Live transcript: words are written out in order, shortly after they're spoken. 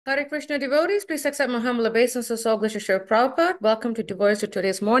Hare Krishna devotees, please accept my humble obeisances. All Glitch Shri Prabhupada. Welcome to devotees to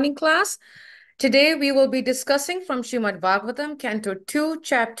today's morning class. Today we will be discussing from Srimad-Bhagavatam, Canto 2,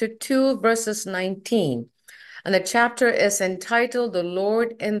 Chapter 2, verses 19. And the chapter is entitled The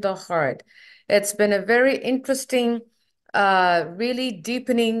Lord in the Heart. It's been a very interesting, really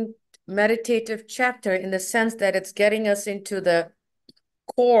deepening meditative chapter in the sense that it's getting us into the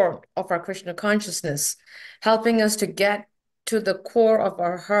core of our Krishna consciousness, helping us to get to the core of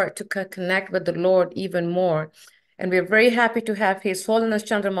our heart, to connect with the Lord even more. And we're very happy to have His Holiness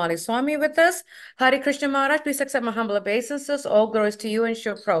Candramauli Swami with us. Hare Krishna Maharaj, please accept my humble obeisances. All glories to you and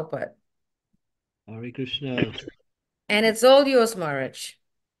Shri Prabhupada. Hare Krishna. And it's all yours, Maharaj.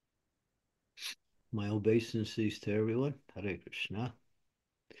 My obeisances to everyone. Hare Krishna.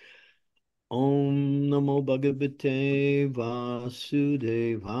 Om Namo Bhagavate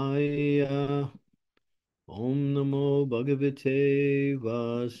Vasudevaya. Om Namo Bhagavate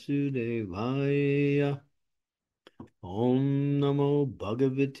Vasudevaya. Om Namo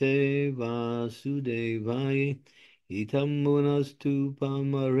Bhagavate Vasudevaya. Itam munastu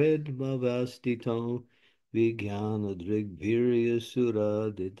pamared bhavastito Vijnana Drigvirya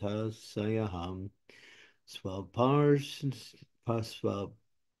Sura Ditasayaham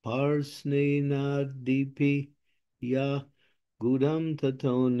Swaparsnenadipi ya Gudam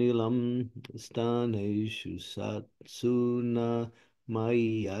tato nilam staneshu satsuna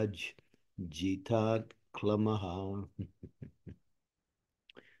mayaj jitat klamaha.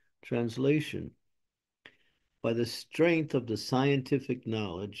 Translation. By the strength of the scientific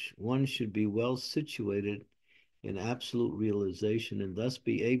knowledge, one should be well situated in absolute realization and thus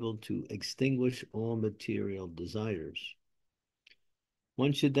be able to extinguish all material desires.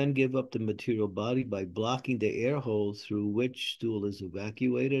 One should then give up the material body by blocking the air hole through which stool is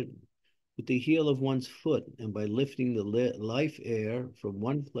evacuated with the heel of one's foot and by lifting the life air from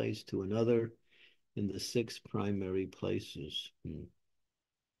one place to another in the 6 primary places.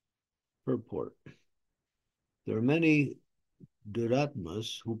 Purport. There are many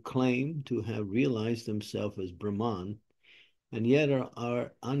Duratmas who claim to have realized themselves as Brahman and yet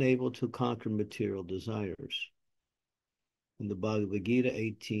are unable to conquer material desires. In the Bhagavad Gita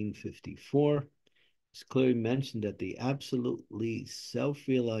 1854, it's clearly mentioned that the absolutely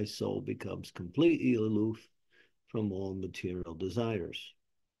self-realized soul becomes completely aloof from all material desires.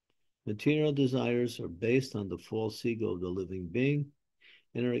 Material desires are based on the false ego of the living being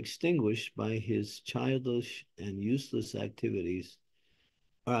and are extinguished by his childish and useless activities.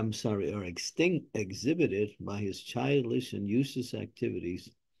 Are exhibited by his childish and useless activities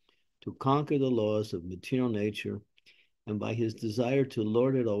to conquer the laws of material nature and by his desire to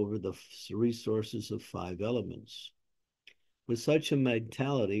lord it over the resources of 5 elements. With such a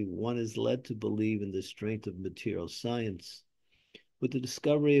mentality, one is led to believe in the strength of material science. With the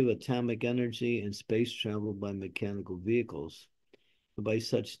discovery of atomic energy and space travel by mechanical vehicles, and by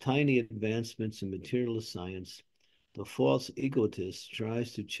such tiny advancements in materialist science, the false egotist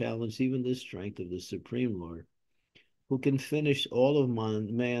tries to challenge even the strength of the Supreme Lord, who can finish all of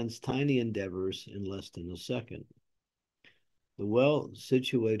man's tiny endeavors in less than a second. The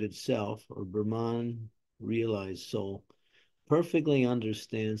well-situated self, or Brahman, realized soul, perfectly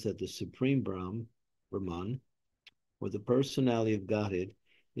understands that the Supreme Brahman, or the personality of Godhead,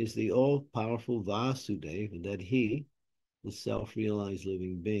 is the all-powerful Vasudeva, and that he, the self-realized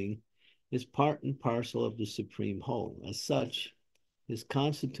living being, is part and parcel of the Supreme Whole. As such, his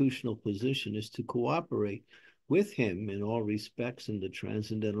constitutional position is to cooperate with him in all respects in the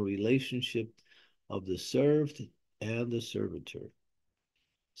transcendental relationship of the served and the servitor.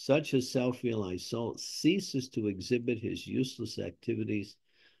 Such a self-realized soul ceases to exhibit his useless activities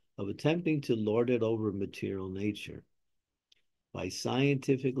of attempting to lord it over material nature. By being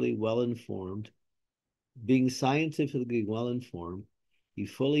scientifically well informed, he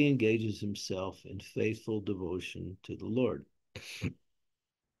fully engages himself in faithful devotion to the Lord.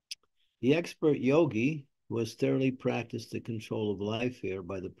 The expert yogi, who has thoroughly practiced the control of life air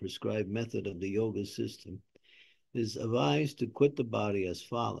by the prescribed method of the yoga system, is advised to quit the body as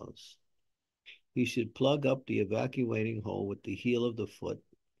follows. He should plug up the evacuating hole with the heel of the foot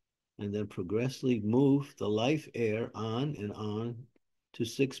and then progressively move the life air on and on to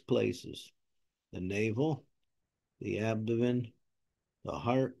 6 places: the navel, the abdomen, the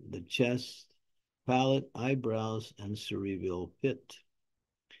heart, the chest, palate, eyebrows, and cerebral pit.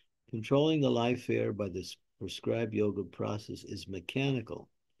 Controlling the life air by this prescribed yoga process is mechanical,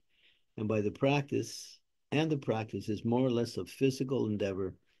 and the practice is more or less a physical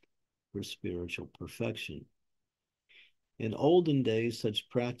endeavor for spiritual perfection. In olden days, such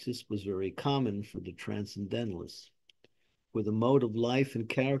practice was very common for the transcendentalists. for the mode of life and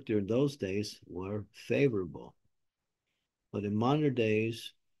character in those days were favorable. But in modern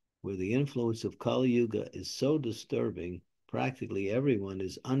days, where the influence of Kali Yuga is so disturbing, practically everyone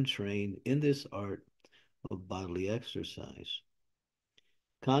is untrained in this art of bodily exercise.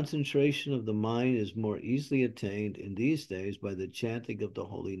 Concentration of the mind is more easily attained in these days by the chanting of the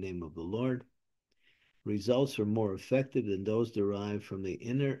holy name of the Lord. Results are more effective than those derived from the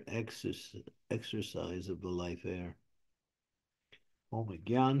inner exercise of the life air. Om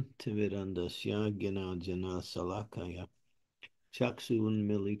Gyan Timirandasya Gina Jana Salakaya Chaksun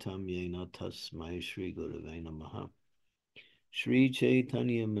Militam Yena Tasmai Shri Gurave Namaha Shri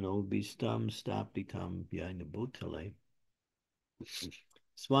Chaitanya Manobistam Stapitam Yena Bhutale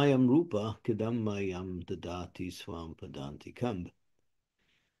Swayam Rupa Kadammayam Dadati Swam Padantikam.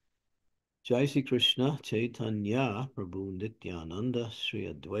 Jai Sri Krishna Chaitanya Prabhu Nityananda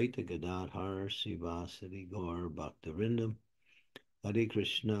Sri Advaita Gadadhar Sivasadi Gaur Bhaktarindam Hare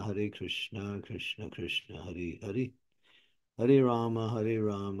Krishna Krishna Krishna Hare Hare Hare Rama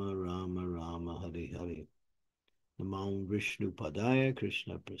Rama Rama Hare Hare Namo Vishnu Padaya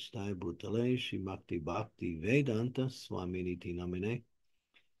Krishna Prasthaya Bhutale Srimati Bhakti Vedanta Swaminiti Namine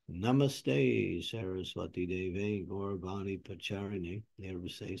Namaste Saraswati Deve Gauravani Pacharine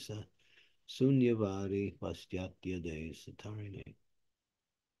Nirvisesa Sunyavari Pastyatya De Satarine.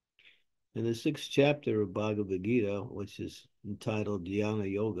 In the 6th chapter of Bhagavad Gita, which is entitled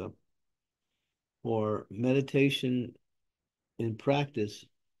Dhyana Yoga, or meditation in practice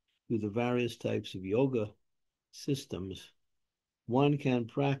through the various types of yoga systems, one can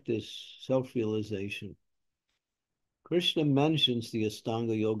practice self-realization. Krishna mentions the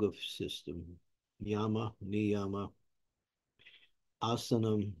Ashtanga Yoga system, Yama, Niyama,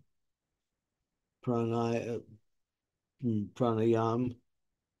 Asanam, Pranayam,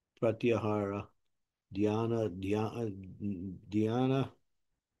 Pratyahara, Dhyana, Dhyana,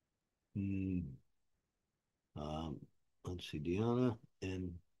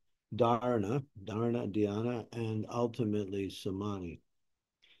 and Dharana, Dhyana, and ultimately Samadhi.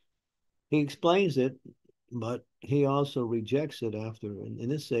 He explains it, but he also rejects it after. In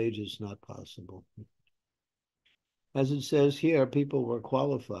this age, it's not possible. As it says here, people were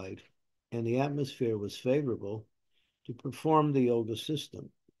qualified, and the atmosphere was favorable to perform the yoga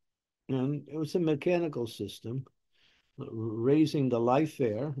system. And it was a mechanical system, raising the life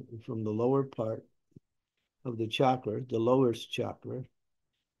air from the lower part of the chakra, the lowest chakra,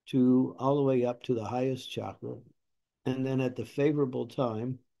 to all the way up to the highest chakra. And then at the favorable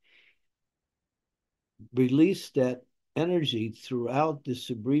time, release that energy throughout the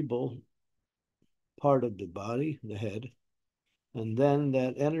cerebral part of the body, the head. And then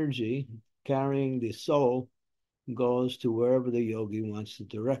that energy carrying the soul goes to wherever the yogi wants to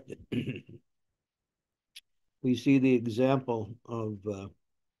direct it. We see the example of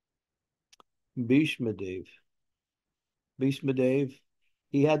Bhishma Dev. Bhishma Dev,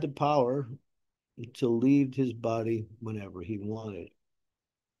 he had the power to leave his body whenever he wanted.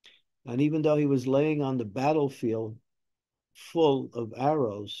 And even though he was laying on the battlefield full of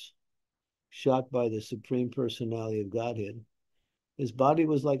arrows shot by the Supreme Personality of Godhead, his body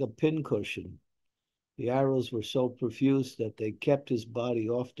was like a pincushion. The arrows were so profuse that they kept his body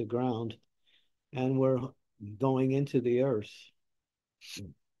off the ground and were going into the earth.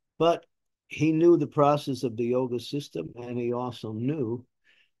 But he knew the process of the yoga system, and he also knew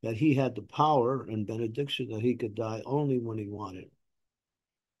that he had the power and benediction that he could die only when he wanted.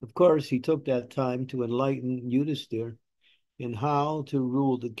 Of course, he took that time to enlighten Yudhisthira in how to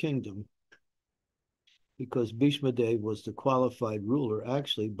rule the kingdom, because Bhishma Dev was the qualified ruler,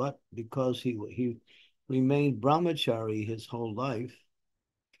 actually, but because he remained brahmachari his whole life,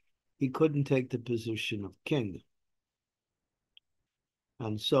 he couldn't take the position of king.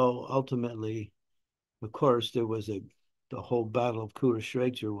 And so ultimately, of course, there was the whole battle of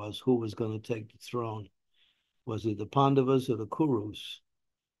Kurukshetra was who was going to take the throne. Was it the Pandavas or the Kurus?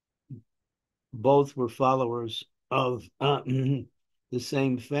 Both were followers of the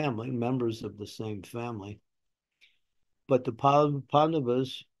same family, members of the same family. But the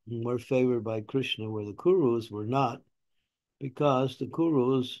Pandavas were favored by Krishna, where the Kurus were not, because the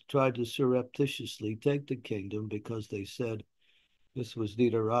Kurus tried to surreptitiously take the kingdom because they said, this was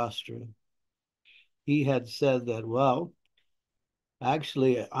Dhritarashtra. He had said that, well,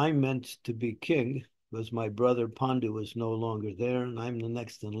 actually, I meant to be king because my brother Pandu is no longer there and I'm the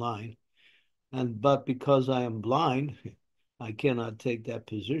next in line. But because I am blind, I cannot take that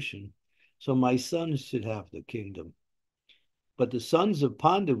position. So my sons should have the kingdom. But the sons of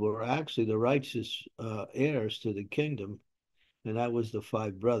Pandu were actually the righteous heirs to the kingdom. And that was the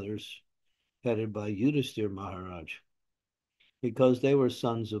 5 brothers headed by Yudhisthira Maharaj. because they were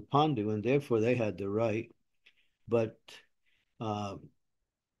sons of Pandu, and therefore they had the right. But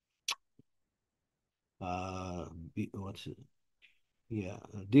what's it? Yeah,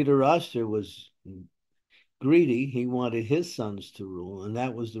 Dhritarashtra was greedy. He wanted his sons to rule, and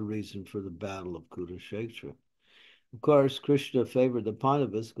that was the reason for the battle of Kurukshetra. Of course, Krishna favored the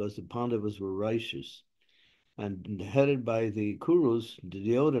Pandavas because the Pandavas were righteous, and headed by the Kurus,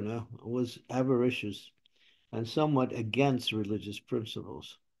 Duryodhana was avaricious and somewhat against religious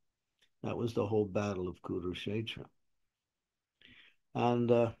principles. That was the whole battle of Kurukshetra.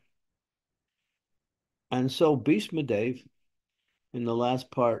 And so Bhishma Dev, in the last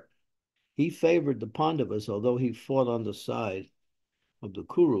part, he favored the Pandavas, although he fought on the side of the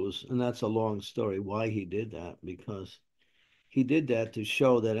Kurus, and that's a long story why he did that, because he did that to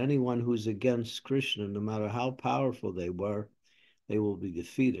show that anyone who's against Krishna, no matter how powerful they were, they will be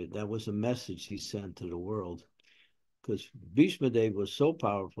defeated. That was a message he sent to the world, because Bhishma Dev was so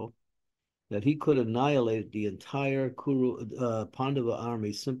powerful that he could annihilate the entire Pandava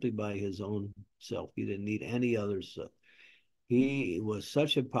army simply by his own self. He didn't need any others. He was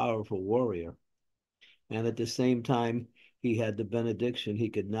such a powerful warrior. And at the same time, he had the benediction he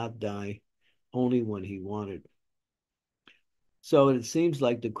could not die only when he wanted. So it seems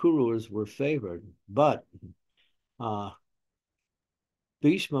like the Kurus were favored, but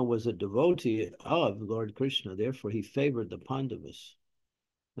Bhishma was a devotee of Lord Krishna, therefore he favored the Pandavas,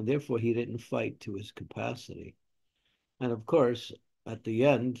 and therefore he didn't fight to his capacity. And of course, at the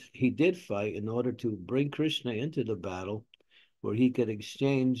end, he did fight in order to bring Krishna into the battle where he could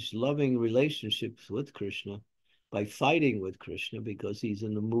exchange loving relationships with Krishna by fighting with Krishna, because he's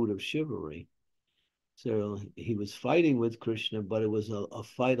in the mood of chivalry. So he was fighting with Krishna, but it was a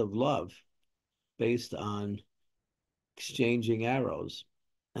fight of love based on exchanging arrows.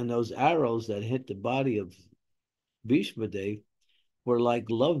 And those arrows that hit the body of Bhishma Dev were like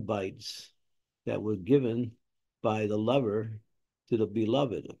love bites that were given by the lover to the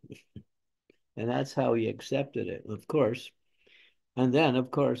beloved. And that's how he accepted it, of course. And then,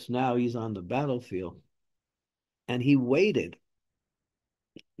 of course, now he's on the battlefield. And he waited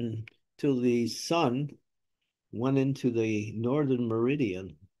till the sun went into the northern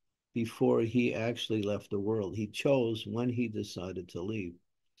meridian before he actually left the world. He chose when he decided to leave.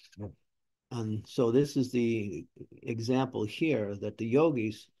 And so this is the example here that the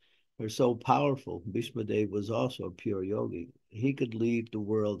yogis are so powerful. Bhishma Dev was also a pure yogi. He could leave the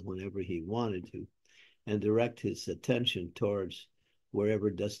world whenever he wanted to and direct his attention towards wherever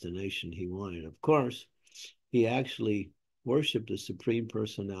destination he wanted. Of course, he actually worshiped the Supreme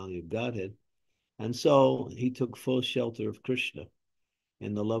Personality of Godhead, and so he took full shelter of Krishna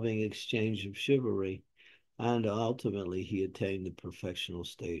in the loving exchange of chivalry, and ultimately he attained the perfectional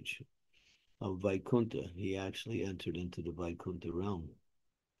stage of Vaikuntha. He actually entered into the Vaikuntha realm.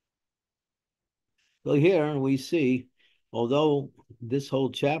 So here we see, although this whole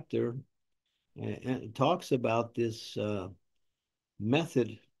chapter talks about this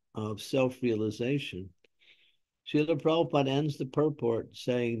method of self-realization, Srila Prabhupada ends the purport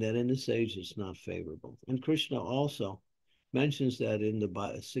saying that in this age it's not favorable. And Krishna also mentions that in the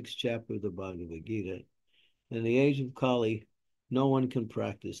 6th chapter of the Bhagavad Gita. In the age of Kali, no one can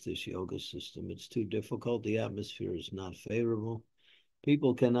practice this yoga system. It's too difficult. The atmosphere is not favorable.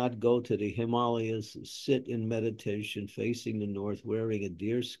 People cannot go to the Himalayas, sit in meditation facing the north, wearing a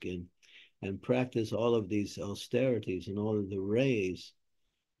deer skin, and practice all of these austerities in order to raise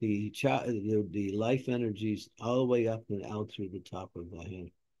the life energies all the way up and out through the top of the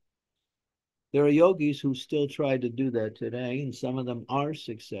head. There are yogis who still try to do that today, and some of them are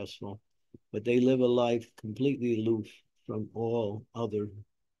successful, but they live a life completely aloof from all other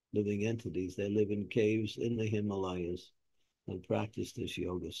living entities. They live in caves in the Himalayas and practice this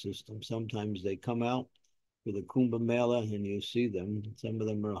yoga system. Sometimes they come out for the Kumbh Mela and you see them. Some of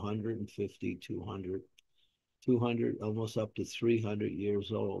them are 150, 200, almost up to 300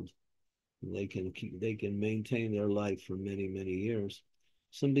 years old. And they can maintain their life for many, many years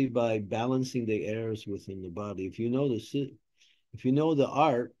simply by balancing the airs within the body. If you know the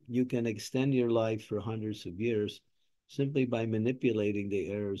art, you can extend your life for hundreds of years simply by manipulating the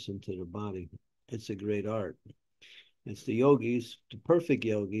airs into the body. It's a great art. It's the yogis, the perfect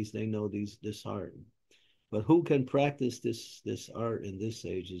yogis, they know this art. But who can practice this art in this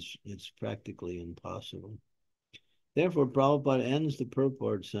age? It's practically impossible. Therefore, Prabhupada ends the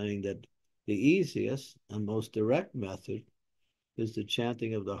purport saying that the easiest and most direct method is the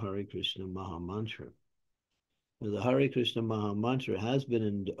chanting of the Hare Krishna Maha Mantra. The Hare Krishna Maha Mantra has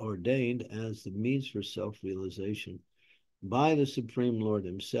been ordained as the means for self-realization by the Supreme Lord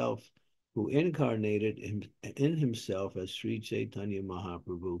himself who incarnated in himself as Sri Chaitanya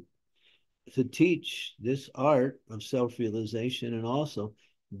Mahaprabhu to teach this art of self-realization and also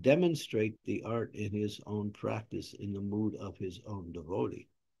demonstrate the art in his own practice in the mood of his own devotee.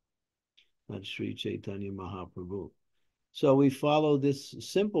 That's Sri Chaitanya Mahaprabhu. So we follow this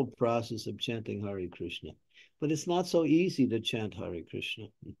simple process of chanting Hare Krishna, but it's not so easy to chant Hare Krishna.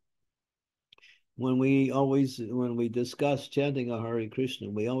 When we discuss chanting a Hare Krishna,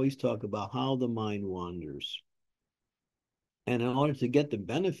 we always talk about how the mind wanders. And in order to get the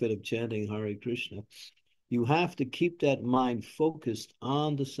benefit of chanting Hare Krishna, you have to keep that mind focused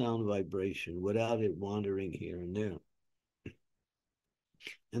on the sound vibration without it wandering here and there.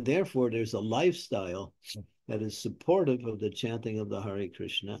 And therefore, there's a lifestyle that is supportive of the chanting of the Hare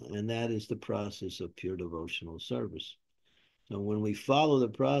Krishna, and that is the process of pure devotional service. So when we follow the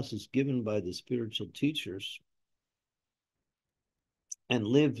process given by the spiritual teachers and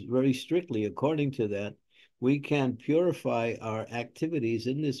live very strictly according to that, we can purify our activities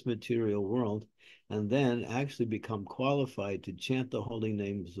in this material world and then actually become qualified to chant the holy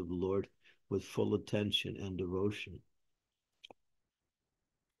names of the Lord with full attention and devotion.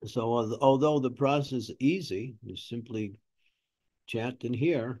 So although the process is easy, you simply chant and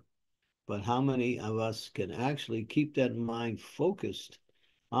hear, but how many of us can actually keep that mind focused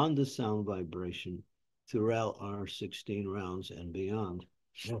on the sound vibration throughout our 16 rounds and beyond?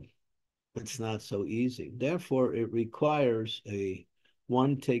 It's not so easy. Therefore, it requires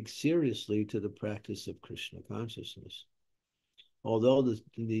one takes seriously to the practice of Krishna consciousness. Although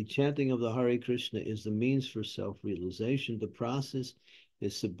the chanting of the Hare Krishna is the means for self-realization, the process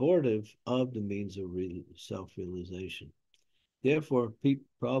is supportive of the means of self-realization. Therefore,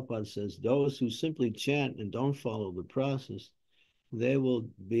 Prabhupada says those who simply chant and don't follow the process, they will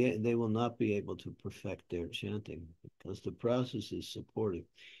not be able to perfect their chanting because the process is supportive.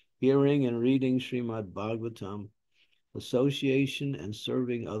 Hearing and reading Srimad-Bhagavatam, association and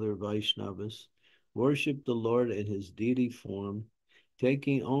serving other Vaishnavas, worship the Lord in his deity form,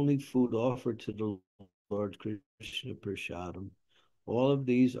 taking only food offered to the Lord Krishna Prasadam. All of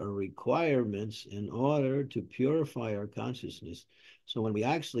these are requirements in order to purify our consciousness. So when we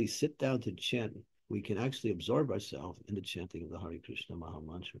actually sit down to chant, we can actually absorb ourselves in the chanting of the Hare Krishna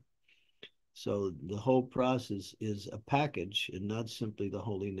Mahamantra. So the whole process is a package and not simply the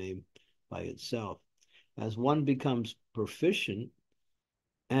holy name by itself. As one becomes proficient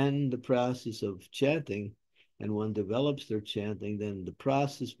in the process of chanting, and one develops their chanting, then the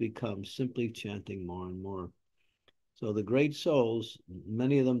process becomes simply chanting more and more. So the great souls,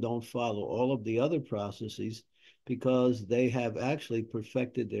 many of them don't follow all of the other processes because they have actually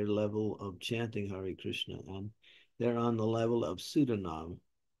perfected their level of chanting Hare Krishna, and they're on the level of Sudanam.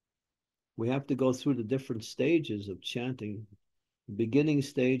 We have to go through the different stages of chanting. The beginning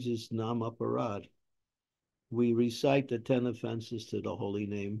stage is Namaparad. We recite the 10 offenses to the holy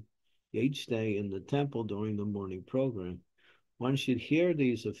name each day in the temple during the morning program. One should hear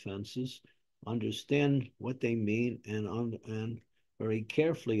these offenses, understand what they mean, and very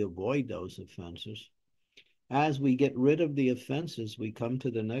carefully avoid those offenses. As we get rid of the offenses, we come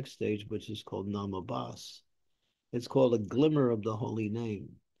to the next stage, which is called Namabhas. It's called a glimmer of the holy name.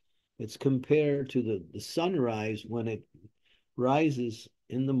 It's compared to the sunrise when it rises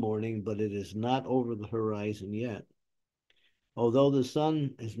in the morning, but it is not over the horizon yet. Although the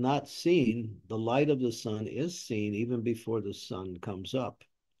sun is not seen, the light of the sun is seen even before the sun comes up.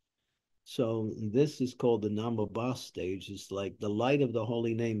 So this is called the Namabhas stage. It's like the light of the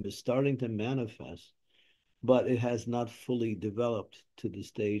holy name is starting to manifest, but it has not fully developed to the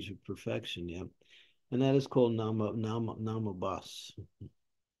stage of perfection yet. And that is called Namabhas.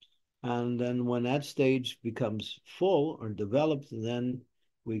 And then when that stage becomes full or developed, then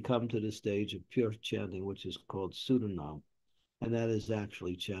we come to the stage of pure chanting, which is called Sudanam. And that is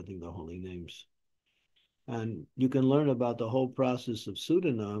actually chanting the holy names. And you can learn about the whole process of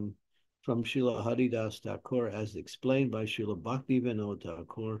Sudanam from Srila Haridas Thakur as explained by Srila Bhaktivinoda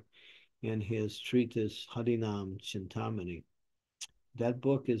Thakur in his treatise Harinam Chintamani. That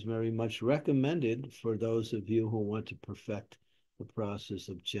book is very much recommended for those of you who want to perfect the process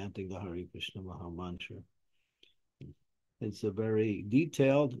of chanting the Hare Krishna Mahamantra. It's a very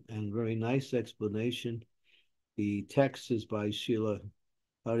detailed and very nice explanation. The text is by Srila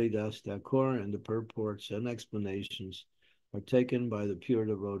Haridas Thakur, and the purports and explanations are taken by the pure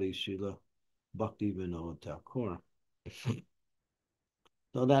devotee Srila Bhaktivinoda Thakur.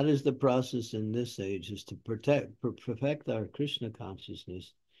 So that is the process in this age, is to perfect our Krishna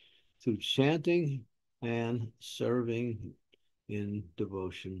consciousness through chanting and serving in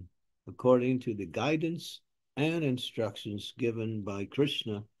devotion according to the guidance and instructions given by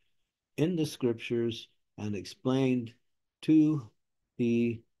Krishna in the scriptures and explained to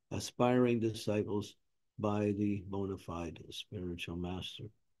the aspiring disciples by the bona fide spiritual master.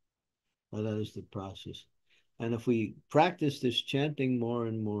 Now, that is the process. And if we practice this chanting more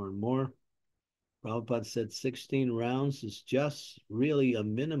and more and more, Prabhupada said 16 rounds is just really a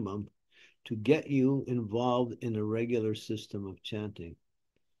minimum to get you involved in a regular system of chanting.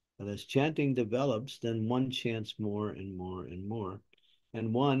 And as chanting develops, then one chants more and more and more.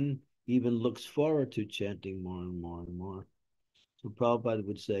 And one even looks forward to chanting more and more and more. So Prabhupada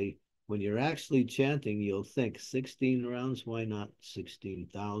would say, when you're actually chanting, you'll think 16 rounds, why not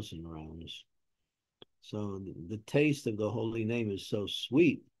 16,000 rounds? So the taste of the holy name is so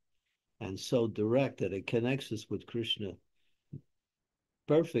sweet and so direct that it connects us with Krishna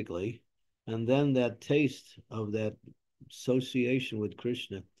perfectly. And then that taste of that association with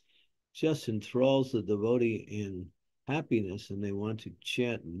Krishna just enthralls the devotee in happiness, and they want to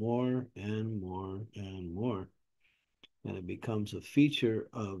chant more and more and more. And it becomes a feature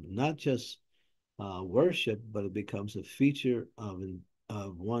of not just worship, but it becomes a feature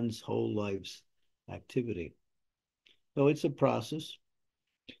of one's whole life's activity. So it's a process.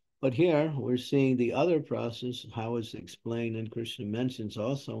 But here we're seeing the other process, how it's explained, and Krishna mentions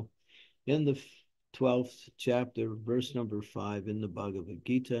also in the 12th chapter, verse number 5 in the Bhagavad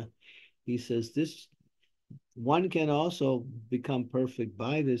Gita. He says this, one can also become perfect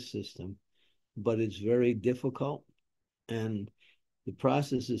by this system, but it's very difficult. And the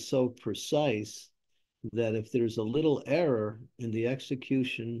process is so precise that if there's a little error in the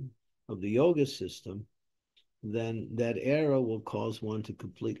execution of the yoga system, then that error will cause one to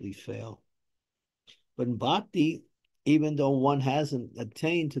completely fail. But in bhakti, even though one hasn't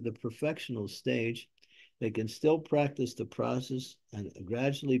attained to the perfectional stage, they can still practice the process and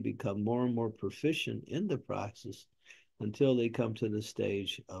gradually become more and more proficient in the process until they come to the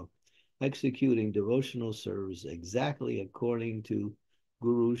stage of executing devotional service exactly according to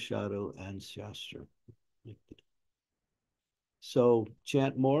Guru, Shadow, and Shastra. So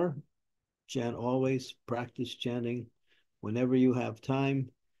chant more, chant always, practice chanting whenever you have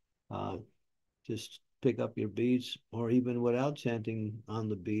time. Just pick up your beads, or even without chanting on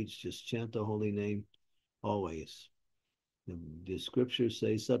the beads, just chant the holy name always. The scriptures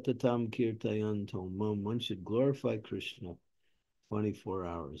say, Satatam Kirtayan Tomam, one should glorify Krishna 24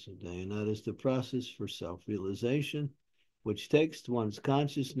 hours a day. And that is the process for self-realization, which takes one's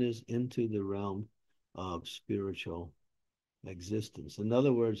consciousness into the realm of spiritual existence. In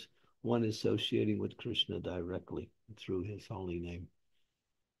other words, one associating with Krishna directly through his holy name.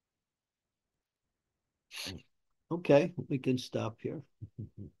 Okay, we can stop here.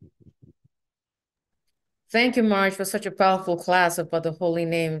 Thank you, Marge, for such a powerful class about the holy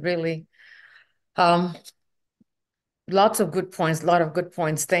name, really. Lots of good points, a lot of good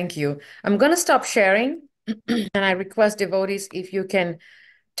points. Thank you. I'm going to stop sharing, and I request devotees, if you can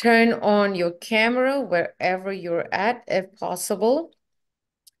turn on your camera wherever you're at, if possible.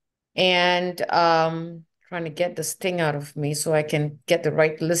 And trying to get this thing out of me so I can get the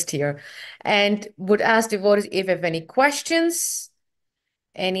right list here. And would ask devotees if you have any questions,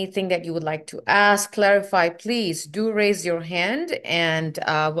 anything that you would like to ask, clarify, please do raise your hand, and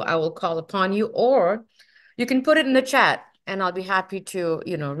I will call upon you, or you can put it in the chat and I'll be happy to,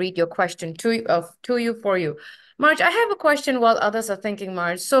 read your question to you for you. Marge, I have a question while others are thinking,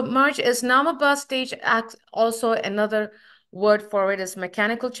 Marge. So Marge, is Namaba stage act also another word for it is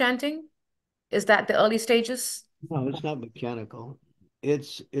mechanical chanting? Is that the early stages? No, it's not mechanical.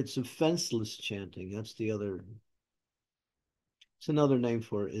 It's offenseless chanting. That's the other. It's another name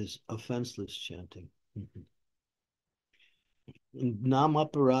for it is offenseless chanting.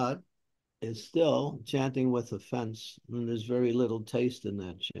 Namaparad is still chanting with offense, and there's very little taste in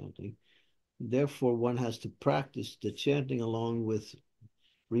that chanting. Therefore, one has to practice the chanting along with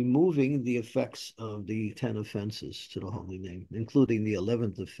removing the effects of the 10 offenses to the holy name, including the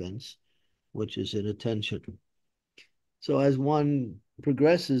 11th offense, which is inattention. So as one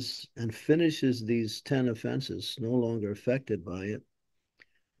progresses and finishes these 10 offenses, no longer affected by it,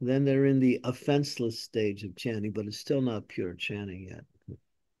 then they're in the offenseless stage of chanting, but it's still not pure chanting yet.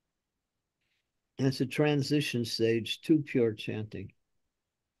 And it's a transition stage to pure chanting.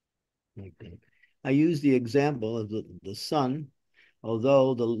 Okay. I use the example of the sun.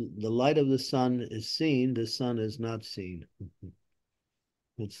 Although the light of the sun is seen, the sun is not seen.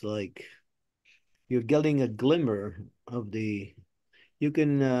 It's like you're getting a glimmer of the. You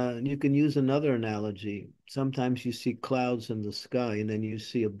can use another analogy. Sometimes you see clouds in the sky, and then you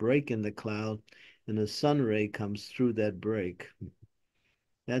see a break in the cloud, and a sun ray comes through that break.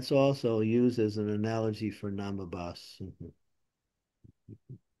 That's also used as an analogy for namabas.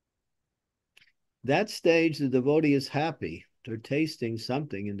 That stage, the devotee is happy. They're tasting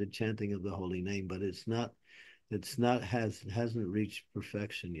something in the chanting of the holy name, but hasn't reached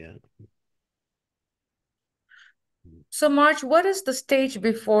perfection yet. So, March, what is the stage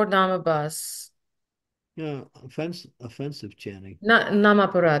before Namabas? Yeah, offensive chanting.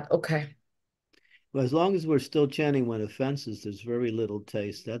 Namaparad. Okay. Well, as long as we're still chanting when offenses, there's very little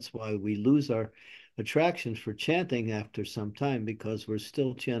taste. That's why we lose our attraction for chanting after some time, because we're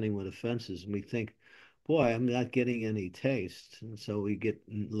still chanting with offenses, and we think, boy, I'm not getting any taste. And so we get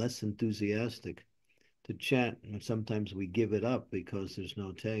less enthusiastic to chant, and sometimes we give it up because there's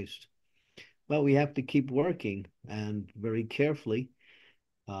no taste. But we have to keep working and very carefully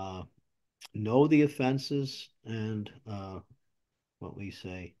know the offenses and what we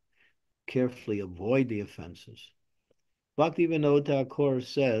say, carefully avoid the offenses. Bhaktivinoda Thakur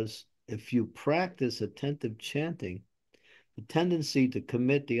says, if you practice attentive chanting, the tendency to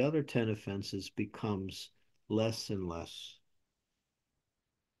commit the other 10 offenses becomes less and less.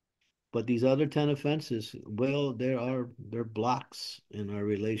 But these other 10 offenses, well, they're blocks in our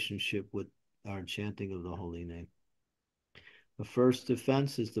relationship with our chanting of the holy name. The first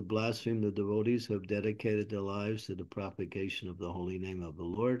offense is to blaspheme the devotees who have dedicated their lives to the propagation of the holy name of the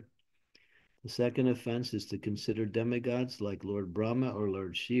Lord. The second offense is to consider demigods like Lord Brahma or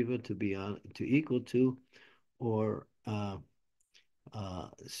Lord Shiva to be equal to or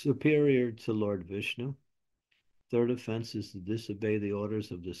superior to Lord Vishnu. Third offense is to disobey the orders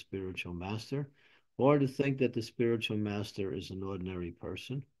of the spiritual master, or to think that the spiritual master is an ordinary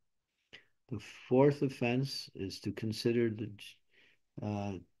person. The fourth offense is to consider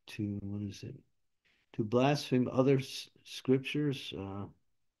to blaspheme other scriptures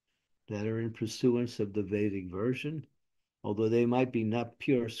that are in pursuance of the Vedic version, although they might be not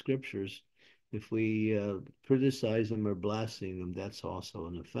pure scriptures. If we criticize them or blaspheme them, that's also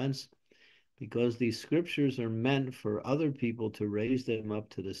an offense, because these scriptures are meant for other people to raise them up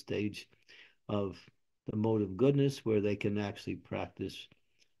to the stage of the mode of goodness where they can actually practice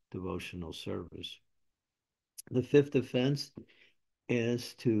devotional service. The fifth offense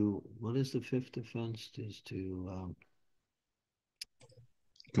is to, what is the fifth offense? Is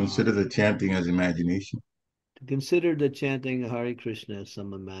consider the chanting as imagination. to consider the chanting Hare Krishna as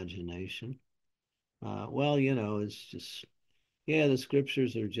some imagination. Well, it's just, yeah, the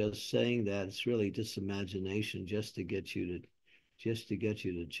scriptures are just saying that. It's really just imagination, just to get you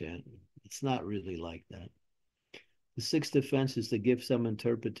to chant. It's not really like that. The sixth offense is to give some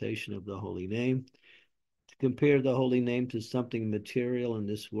interpretation of the holy name, to compare the holy name to something material in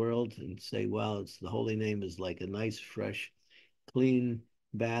this world and say, well, it's the holy name is like a nice, fresh, clean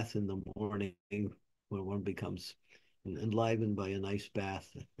bath in the morning where one becomes enlivened by a nice bath.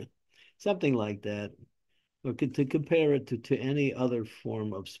 Something like that. Or to compare it to any other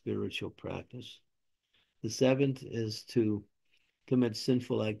form of spiritual practice. The seventh is to commit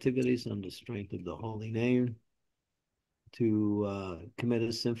sinful activities on the strength of the holy name, to commit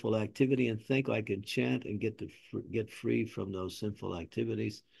a sinful activity and think I can chant and get free from those sinful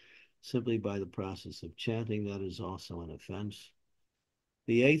activities simply by the process of chanting. That is also an offense.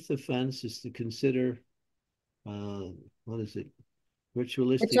 The eighth offense is to consider, what is it, The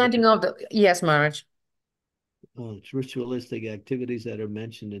ritualistic chanting of the, yes, Maharaj. ritualistic activities that are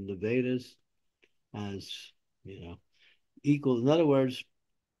mentioned in the Vedas as, equal. In other words,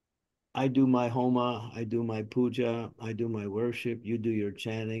 I do my homa, I do my puja, I do my worship, you do your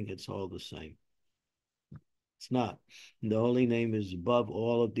chanting, it's all the same. It's not. The holy name is above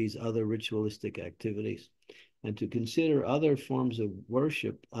all of these other ritualistic activities. And to consider other forms of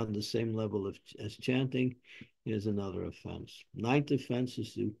worship on the same level as chanting is another offense. Ninth offense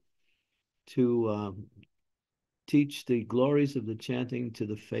is to teach the glories of the chanting to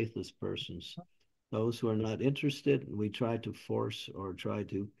the faithless persons. Those who are not interested, we try to force or try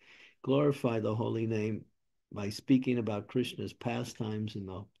to glorify the holy name by speaking about Krishna's pastimes in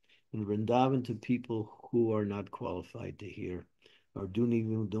Vrindavan to people who are not qualified to hear or don't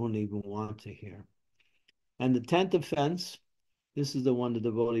even want to hear. And the 10th offense, this is the one the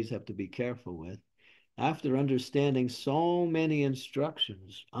devotees have to be careful with. After understanding so many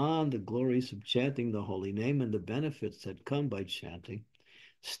instructions on the glories of chanting the holy name and the benefits that come by chanting,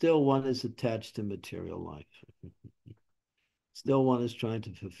 still one is attached to material life. Still one is trying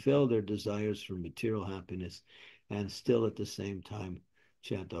to fulfill their desires for material happiness and still at the same time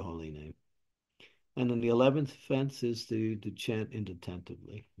chant the holy name. And then the 11th offense is to chant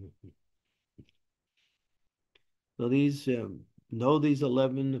inattentively. So know these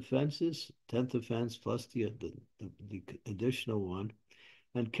 11 offenses, 10th offense plus the additional one,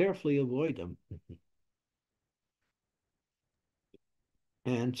 and carefully avoid them.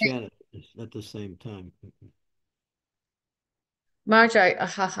 And chant it. at the same time. Marge,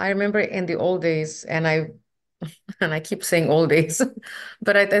 I remember in the old days, and I keep saying old days,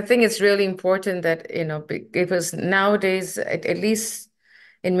 but I think it's really important that, because nowadays, at least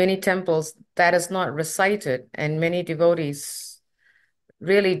in many temples, that is not recited, and many devotees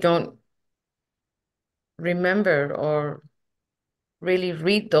really don't remember or really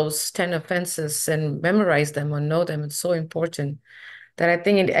read those 10 offenses and memorize them or know them. It's so important that I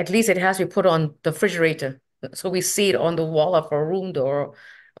think at least it has to be put on the refrigerator. So we see it on the wall of our room door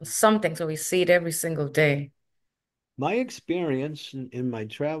or something. So we see it every single day. My experience in my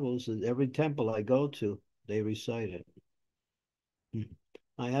travels is every temple I go to, they recite it.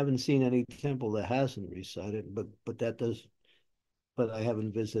 I haven't seen any temple that hasn't recited, but that does. But I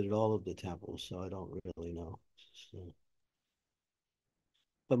haven't visited all of the temples, so I don't really know. So,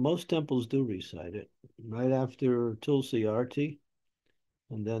 but most temples do recite it right after Tulsi Arti,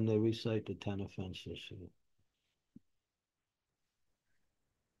 and then they recite the 10 offenses.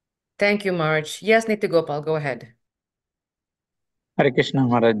 Thank you, Marge. Yes, Nitya Gopal, go ahead. Hare Krishna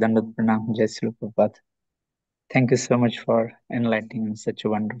Maharaj, Dandat Pranam, Jai Srila Prabhupada. Thank you so much for enlightening in such a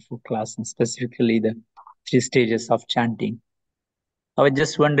wonderful class, and specifically the 3 stages of chanting. I was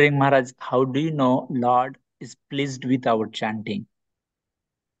just wondering, Maharaj, how do you know Lord is pleased with our chanting?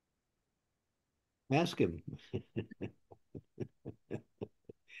 Ask him.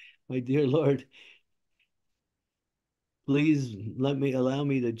 My dear Lord, please allow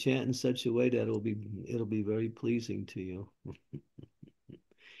me to chant in such a way that it'll be very pleasing to you.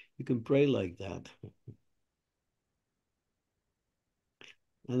 You can pray like that.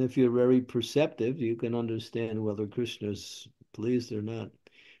 And if you're very perceptive, you can understand whether Krishna's pleased or not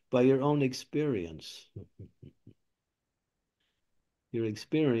by your own experience. Your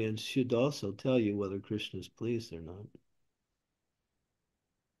experience should also tell you whether Krishna's pleased or not.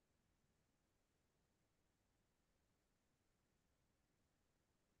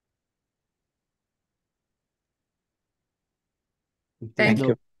 Thank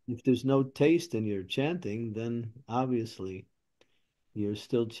you. If there's no taste in your chanting, then obviously you're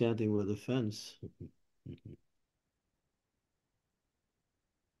still chanting with offense.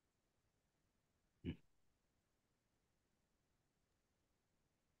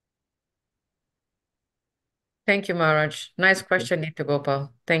 Thank you, Maharaj. Nice question, Nitya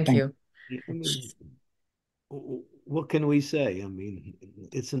Gopal. Thank you. I mean, what can we say? I mean,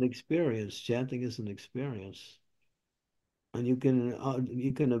 it's an experience. Chanting is an experience. And you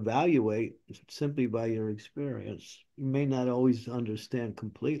can evaluate simply by your experience. You may not always understand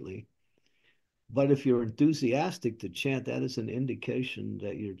completely, but if you're enthusiastic to chant, that is an indication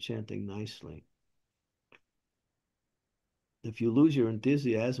that you're chanting nicely. If you lose your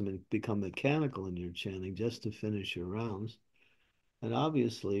enthusiasm and become mechanical in your chanting just to finish your rounds, then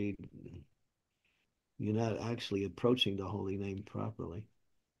obviously you're not actually approaching the holy name properly.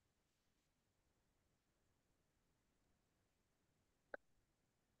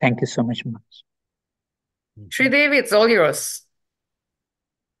 Thank you so much, Maharaj. Sridevi, it's all yours.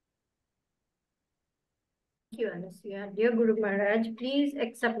 Thank you, Anasuya. Dear Guru Maharaj, please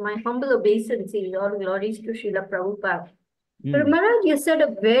accept my humble obeisances. All glories to Srila Prabhupada. Guru Maharaj, you said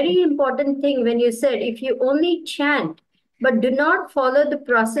a very important thing when you said if you only chant but do not follow the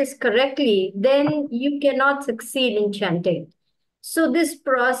process correctly, then you cannot succeed in chanting. So this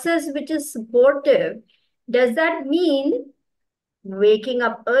process which is supportive, does that mean waking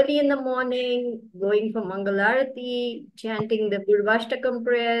up early in the morning, going for Mangalarati, chanting the Durvashtakam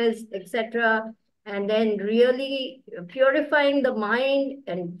prayers, etc., and then really purifying the mind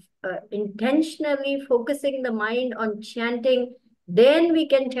and intentionally focusing the mind on chanting, then we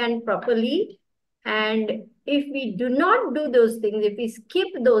can chant properly. And if we do not do those things, if we skip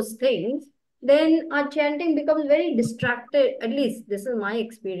those things, then our chanting becomes very distracted. At least this is my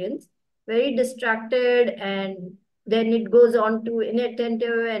experience, very distracted, and then it goes on to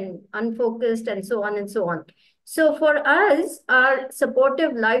inattentive and unfocused and so on and so on. So for us, our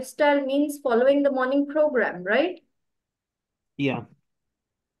supportive lifestyle means following the morning program, right? Yeah.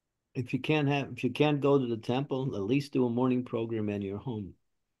 If you can't go to the temple, at least do a morning program in your home.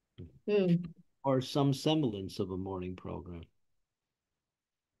 Or some semblance of a morning program.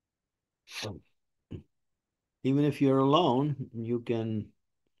 So, even if you're alone, you can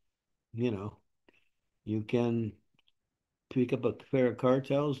pick up a pair of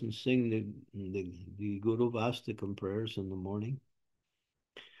kartals and sing the Guru Vastakam prayers in the morning.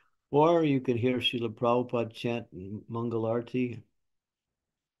 Or you can hear Srila Prabhupada chant Mangalarti.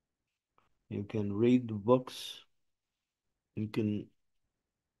 You can read the books. You can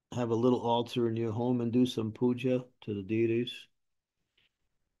have a little altar in your home and do some puja to the deities.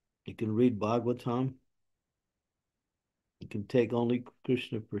 You can read Bhagavatam. You can take only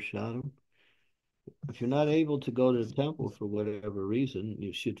Krishna Prasadam. If you're not able to go to the temple for whatever reason,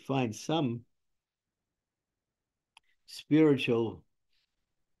 you should find some spiritual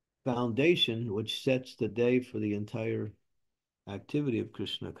foundation which sets the day for the entire activity of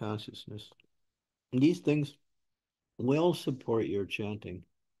Krishna consciousness. And these things will support your chanting.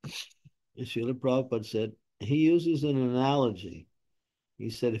 As Srila Prabhupada said, he uses an analogy. He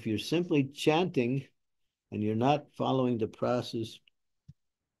said, if you're simply chanting and you're not following the process,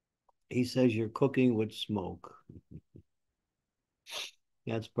 he says you're cooking with smoke.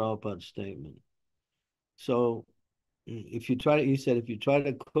 That's Prabhupada's statement. So if you try to, he said, if you try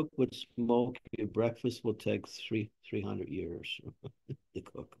to cook with smoke, your breakfast will take 300 years to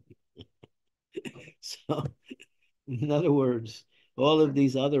cook. So in other words, all of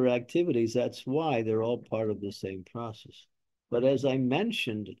these other activities, that's why they're all part of the same process. But as I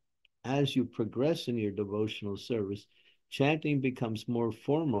mentioned, as you progress in your devotional service, chanting becomes more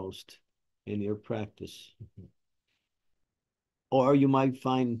foremost in your practice. Or you might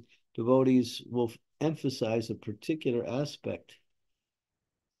find devotees will emphasize a particular aspect,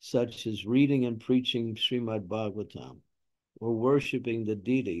 such as reading and preaching Srimad-Bhagavatam, or worshiping the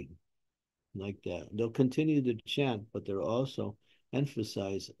deity, like that. They'll continue to chant, but they'll also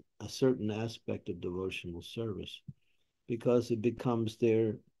emphasize a certain aspect of devotional service because it becomes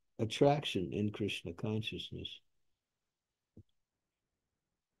their attraction in Krishna consciousness.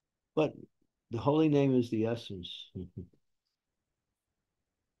 But the holy name is the essence.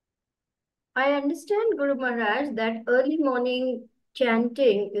 I understand, Guru Maharaj, that early morning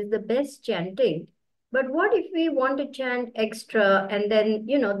chanting is the best chanting. But what if we want to chant extra and then,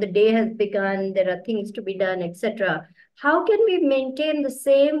 the day has begun, there are things to be done, etc. How can we maintain the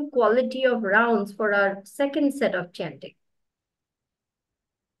same quality of rounds for our second set of chanting?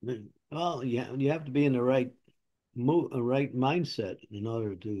 Well, you have to be in the right mood, a right mindset in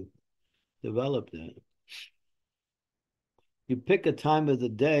order to develop that. You pick a time of the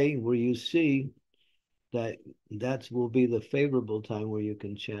day where you see that will be the favorable time where you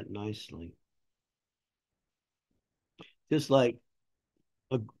can chant nicely. Just like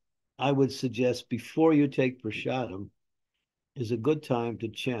I would suggest before you take prasadam is a good time to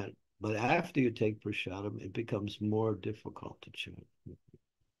chant, but after you take prasadam, it becomes more difficult to chant.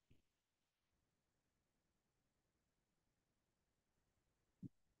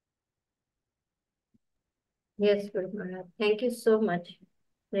 Yes, Guru Maharaj. Thank you so much.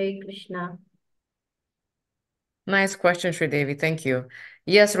 Hare Krishna. Nice question, Sridevi. Thank you.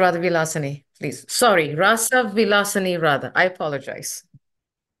 Yes, Radha Vilasani, please. Sorry, Rasa Vilasani, Radha. I apologize.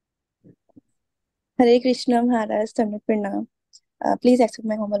 Hare Krishna Maharaj, Tanmay Pranam. Please accept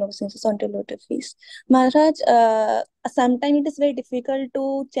my humble obeisances onto lotus feet. Maharaj, sometimes it is very difficult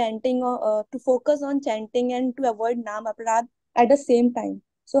to chanting or to focus on chanting and to avoid Nam Aparad at the same time.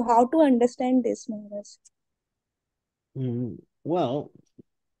 So how to understand this, Maharaj? Well,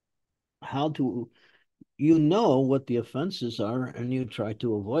 how to, you know what the offenses are and you try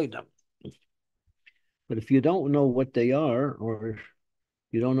to avoid them. But if you don't know what they are, or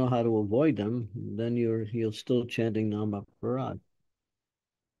you don't know how to avoid them, then you're still chanting Nam Aparad.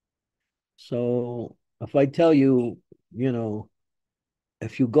 So if I tell you,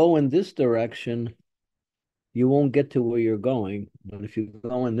 if you go in this direction, you won't get to where you're going. But if you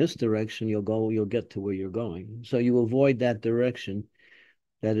go in this direction, you'll get to where you're going. So you avoid that direction.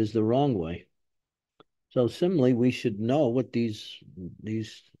 That is the wrong way. So similarly, we should know what these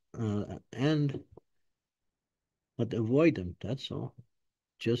and but avoid them. That's all.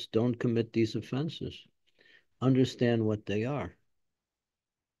 Just don't commit these offenses. Understand what they are.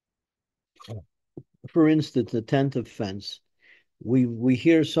 For instance, the 10th offense. We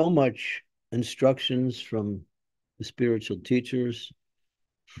hear so much instructions from the spiritual teachers,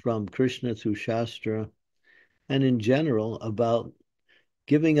 from Krishna through Shastra, and in general about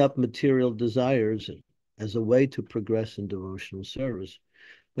giving up material desires as a way to progress in devotional service.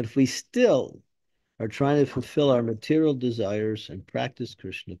 But if we still are trying to fulfill our material desires and practice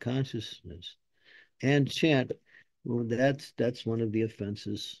Krishna consciousness and chant, well, that's one of the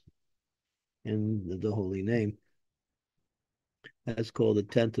offenses in the holy name. That's called the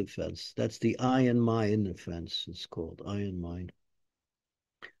 10th offense. That's the I and mine offense. It's called I and mine.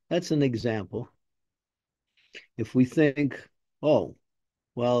 That's an example. If we think, oh,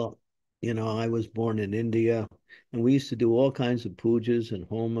 well, I was born in India and we used to do all kinds of pujas and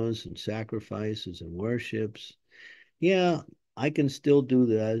homas and sacrifices and worships. Yeah, I can still do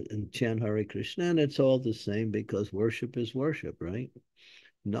that and chant Hare Krishna, and it's all the same because worship is worship, right?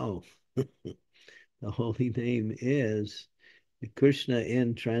 No. The holy name is Krishna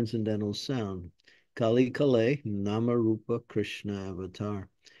in transcendental sound. Kali Kale, Namarupa Krishna avatar.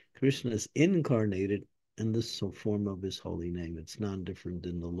 Krishna is incarnated in the form of his holy name. It's not different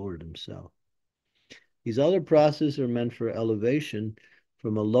than the Lord himself. These other processes are meant for elevation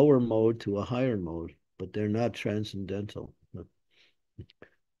from a lower mode to a higher mode, but they're not transcendental,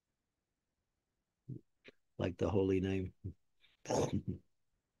 like the holy name.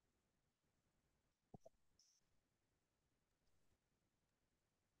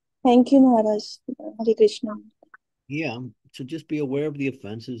 Thank you, Maharaj. Hare Krishna. Yeah, so just be aware of the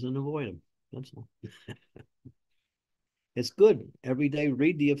offenses and avoid them. That's all. It's good. Every day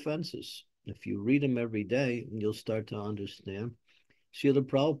read the offenses. If you read them every day, you'll start to understand. Srila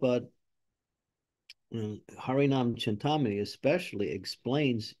Prabhupada, Harinam Chintamani especially,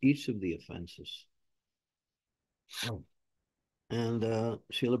 explains each of the offenses. And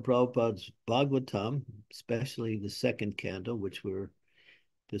Srila Prabhupada's Bhagavatam, especially the second canto, which we're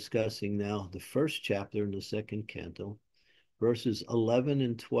discussing now, the first chapter in the second canto, verses 11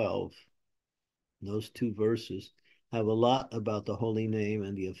 and 12, those two verses have a lot about the holy name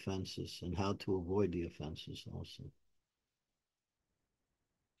and the offenses and how to avoid the offenses also.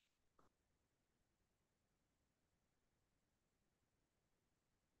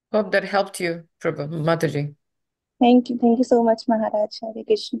 Hope that helped you, Prabhu, Mataji. Thank you so much, Maharaj. Hare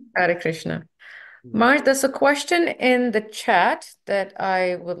Krishna. Hare Krishna. Marge, there's a question in the chat that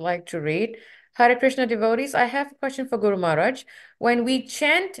I would like to read. Hare Krishna devotees, I have a question for Guru Maharaj. When we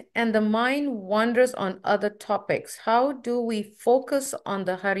chant and the mind wanders on other topics, how do we focus on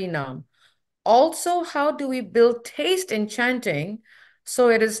the Harinam? Also, how do we build taste in chanting so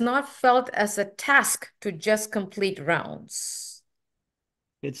it is not felt as a task to just complete rounds?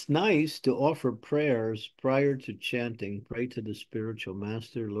 It's nice to offer prayers prior to chanting. Pray to the spiritual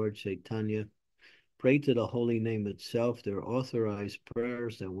master, Lord Chaitanya. Pray to the holy name itself. There are authorized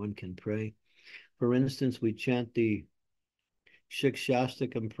prayers that one can pray. For instance, we chant the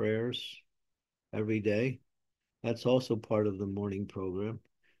Shikshastakam prayers every day. That's also part of the morning program.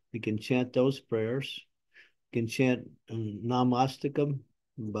 We can chant those prayers. We can chant Namastakam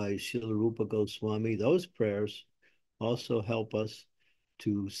by Srila Rupa Goswami. Those prayers also help us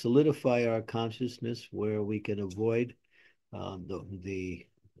to solidify our consciousness, where we can avoid the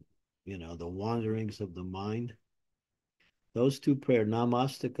wanderings of the mind. Those two prayers,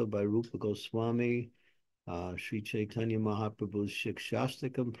 Namastika by Rupa Goswami, Sri Chaitanya Mahaprabhu's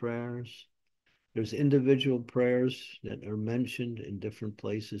Shikshastakam prayers. There's individual prayers that are mentioned in different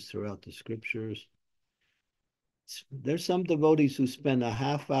places throughout the scriptures. There's some devotees who spend a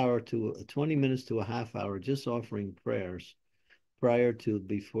half hour to 20 minutes to a half hour just offering prayers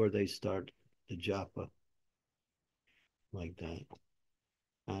before they start the japa, like that.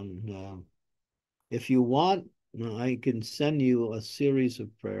 And if you want, I can send you a series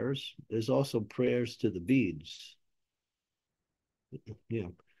of prayers. There's also prayers to the beads. Yeah,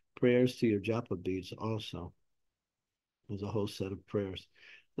 prayers to your japa beads also. There's a whole set of prayers.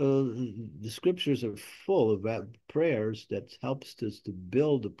 So the scriptures are full of prayers that helps us to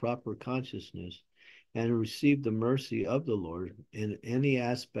build the proper consciousness and receive the mercy of the Lord in any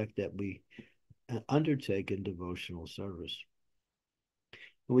aspect that we undertake in devotional service.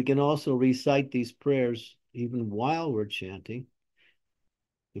 We can also recite these prayers even while we're chanting,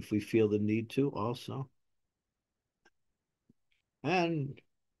 if we feel the need to also. And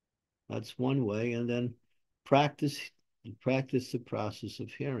that's one way. And then practice the process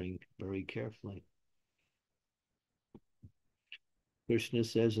of hearing very carefully. Krishna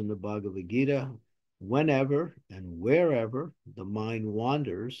says in the Bhagavad Gita, whenever and wherever the mind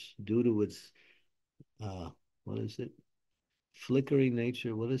wanders due to its, flickering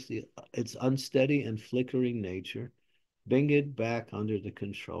nature, its unsteady and flickering nature, bring it back under the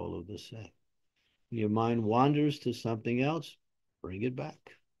control of the say. Your mind wanders to something else, bring it back.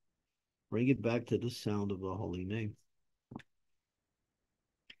 Bring it back to the sound of the holy name.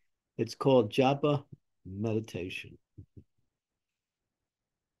 It's called japa meditation.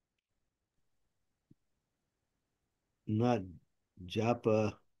 Not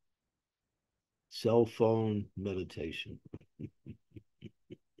japa cell phone meditation.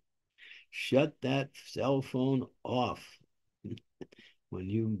 Shut that cell phone off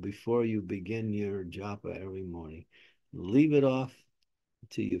before you begin your japa every morning. Leave it off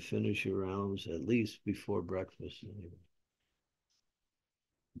until you finish your rounds, at least before breakfast.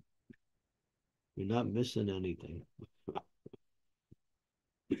 You're not missing anything.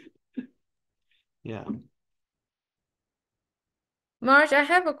 Yeah. Marge, I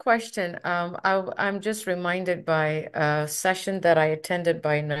have a question. I'm just reminded by a session that I attended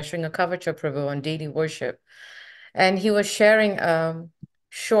by Nrsimha Kavacha Prabhu on daily worship. And he was sharing a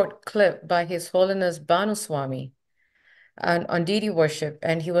short clip by His Holiness Bhanu Swami on deity worship.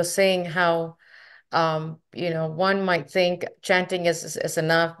 And he was saying how, one might think chanting is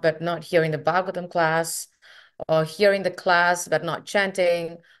enough, but not hearing the Bhagavatam class, or hearing the class but not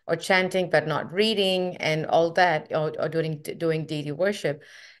chanting, or chanting but not reading, and all that, or doing deity worship.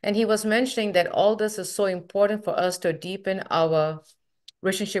 And he was mentioning that all this is so important for us to deepen our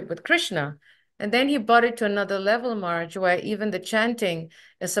relationship with Krishna. And then he brought it to another level, Marge, where even the chanting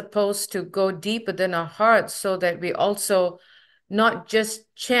is supposed to go deep within our hearts, so that we also not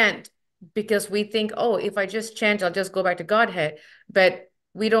just chant because we think, oh, if I just chant, I'll just go back to Godhead. But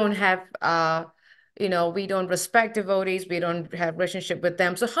we don't have, we don't respect devotees. We don't have relationship with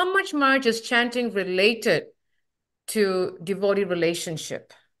them. So how much, Marge, is chanting related to devotee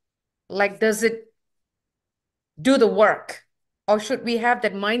relationship? Like, does it do the work? Or should we have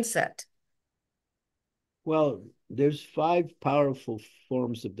that mindset? Well, there's 5 powerful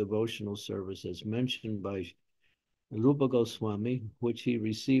forms of devotional service as mentioned by Rupa Goswami, which he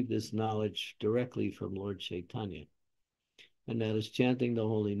received this knowledge directly from Lord Chaitanya. And that is chanting the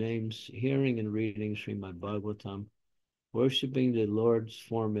holy names, hearing and reading Srimad-Bhagavatam, worshiping the Lord's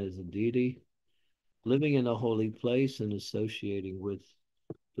form as a deity, living in a holy place, and associating with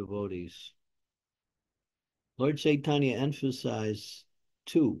devotees. Lord Chaitanya emphasized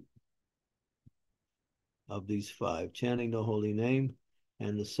 2 of these 5, chanting the holy name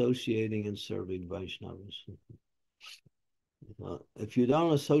and associating and serving Vaishnavas. If you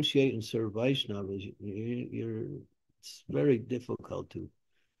don't associate and serve Vaishnavas, it's very difficult to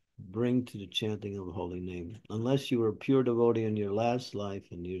bring to the chanting of the holy name, unless you were a pure devotee in your last life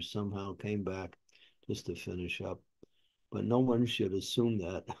and you somehow came back just to finish up. But no one should assume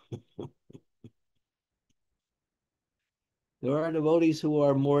that. There are devotees who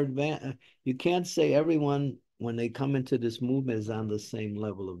are more advanced. You can't say everyone, when they come into this movement, is on the same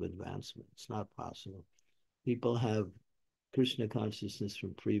level of advancement. It's not possible. People have Krishna consciousness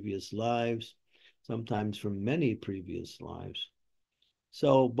from previous lives, sometimes from many previous lives.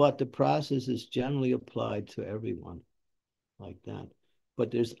 So, but the process is generally applied to everyone like that.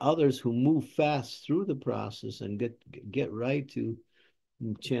 But there's others who move fast through the process and get right to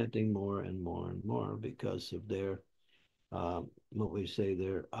chanting more and more and more because of their what we say,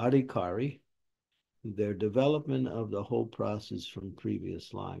 their adhikari, their development of the whole process from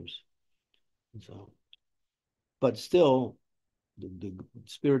previous lives. So, but still, the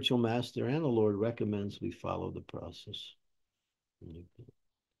spiritual master and the Lord recommends we follow the process.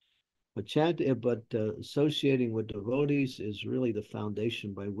 But associating with devotees is really the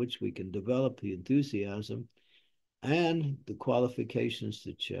foundation by which we can develop the enthusiasm and the qualifications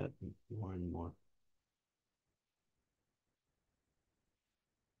to chant more and more.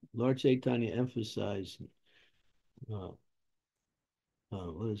 Lord Chaitanya emphasized, what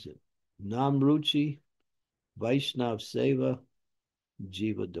is it? Namruchi, Vaishnav Seva,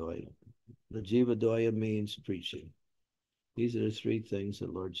 Jiva Doya. The Jiva Doya means preaching. These are the 3 things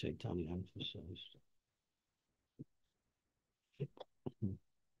that Lord Chaitanya emphasized.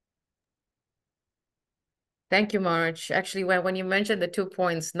 Thank you, Marge. Actually, when you mentioned the 2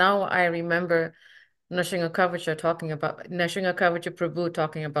 points, now I remember Nrsimha Prabhu talking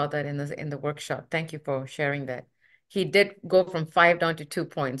about that in the workshop. Thank you for sharing that. He did go from 5 down to 2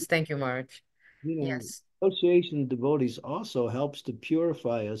 points. Thank you, Marge. Yes. Association of devotees also helps to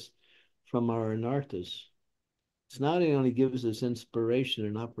purify us from our anarthas. It's not only gives us inspiration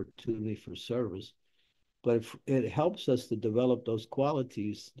and opportunity for service, but it helps us to develop those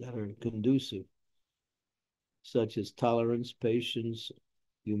qualities that are conducive, such as tolerance, patience,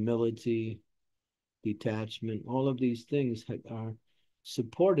 humility, detachment. All of these things are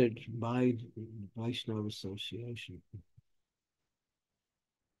supported by Vaishnava association.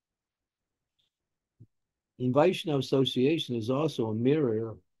 And Vaishnava association is also a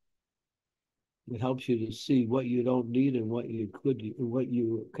mirror. It helps you to see what you don't need and what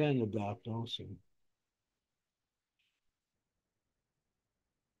you can adopt also.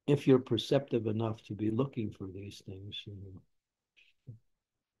 If you're perceptive enough to be looking for these things.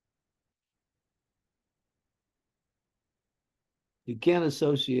 You can't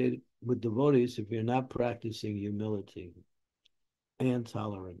associate with devotees if you're not practicing humility and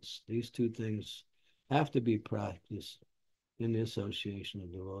tolerance. These 2 things have to be practiced in the association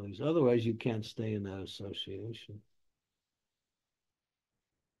of devotees. Otherwise, you can't stay in that association.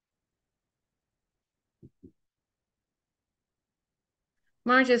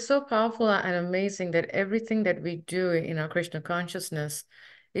 Marge, is so powerful and amazing that everything that we do in our Krishna consciousness,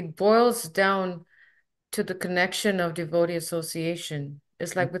 it boils down to the connection of devotee association.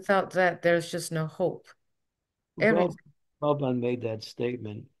 It's like without that, there's just no hope. Everything. Prabhupada made that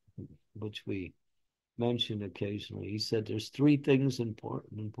statement, which we mention occasionally. He said there's three things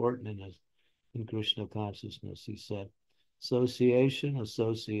important in Krishna consciousness. He said association,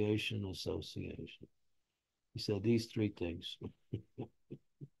 association, association. He said these three things.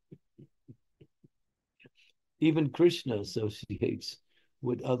 Even Krishna associates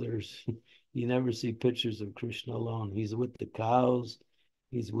with others. You never see pictures of Krishna alone. He's with the cows,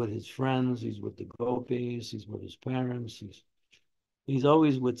 he's with his friends, he's with the gopis, he's with his parents, he's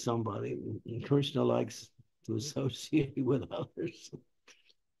always with somebody. And Krishna likes to associate with others.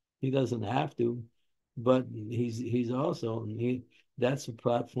 He doesn't have to, but he's also that's a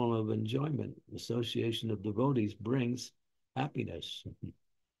platform of enjoyment. Association of devotees brings happiness.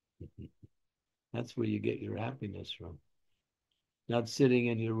 That's where you get your happiness from. Not sitting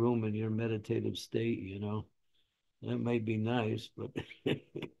in your room in your meditative state, That may be nice, but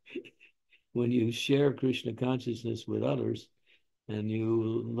when you share Krishna consciousness with others and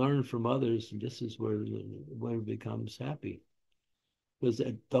you learn from others, this is where it becomes happy. Because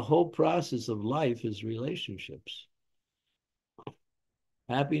the whole process of life is relationships.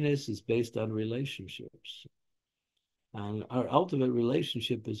 Happiness is based on relationships. And our ultimate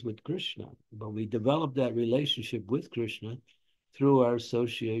relationship is with Krishna. But we develop that relationship with Krishna through our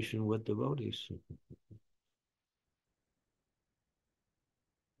association with devotees,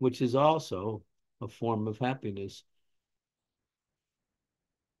 which is also a form of happiness.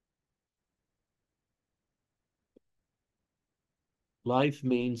 Life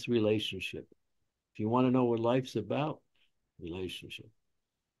means relationship. If you want to know what life's about, relationship.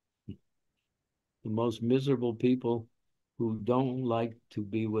 The most miserable people who don't like to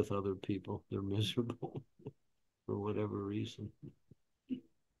be with other people, they're miserable for whatever reason.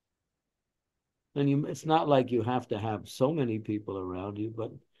 And it's not like you have to have so many people around you,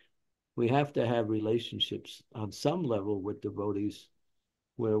 but we have to have relationships on some level with devotees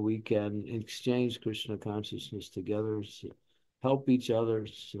where we can exchange Krishna consciousness together, help each other,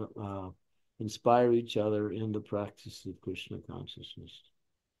 inspire each other in the practice of Krishna consciousness.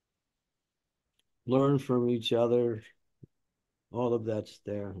 Learn from each other. All of that's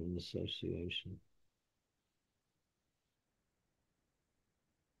there in association.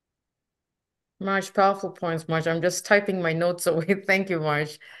 Marge, powerful points, Marge. I'm just typing my notes away. Thank you,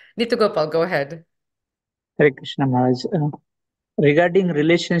 Marge. Nitya Gopal, go ahead. Hare Krishna Maharaj. Regarding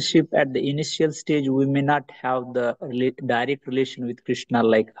relationship at the initial stage, we may not have the direct relation with Krishna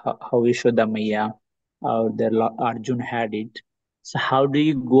like how Yashoda Maya or Arjun had it. So how do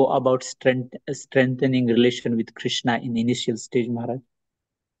you go about strengthening relation with Krishna in initial stage, Maharaj?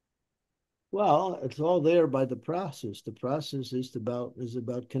 Well, it's all there by the process. The process is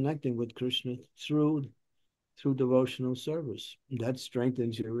about connecting with Krishna through devotional service. That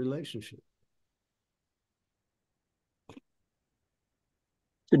strengthens your relationship.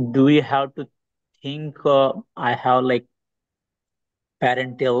 So do we have to think I have like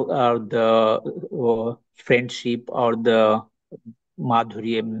parental or the friendship or the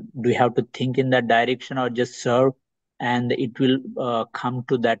madhurya? Do we have to think in that direction or just serve and it will come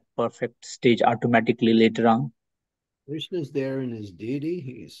to that perfect stage automatically later on? Krishna is there in his deity.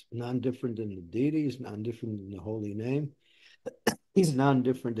 He's non-different than the deity. He's non-different than the holy name. He's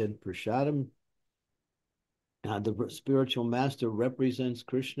non-different than Prasadam. The spiritual master represents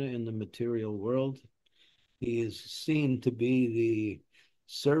Krishna in the material world. He is seen to be the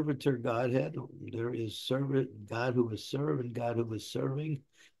servitor Godhead. There is God who is served and God who is serving.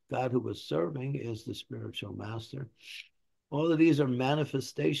 God who is serving is the spiritual master. All of these are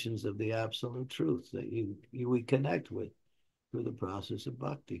manifestations of the absolute truth that we connect with through the process of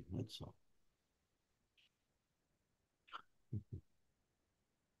bhakti. That's all.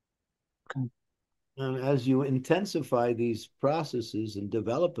 Okay. And as you intensify these processes and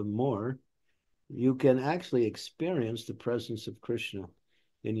develop them more, you can actually experience the presence of Krishna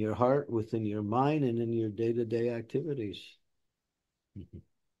in your heart, within your mind, and in your day-to-day activities.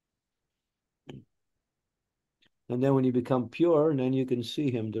 And then when you become pure, then you can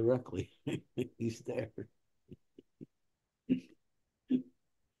see him directly. He's there.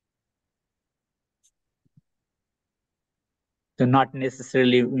 So not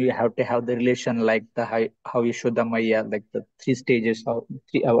necessarily we have to have the relation like the how Yashoda Maya, like the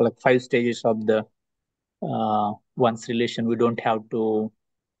like 5 stages of the one's relation. We don't have to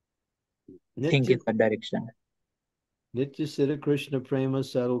think in that direction. Nitya Siddha Krishna Prema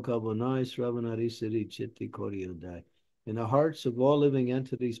Saru Kabonai Sravanari Siddhi Chitti Koryodai. In the hearts of all living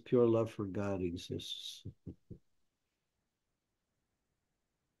entities, pure love for God exists.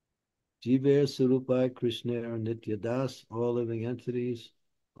 Jiva Surupai Krishna Nitya Das, all living entities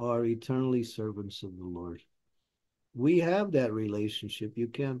are eternally servants of the Lord. We have that relationship. You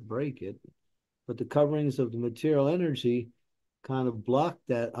can't break it. But the coverings of the material energy kind of block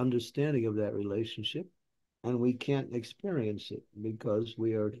that understanding of that relationship. And we can't experience it because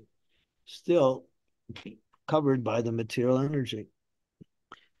we are still covered by the material energy.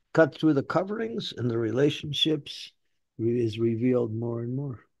 Cut through the coverings and the relationships is revealed more and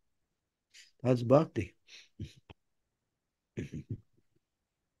more. That's bhakti.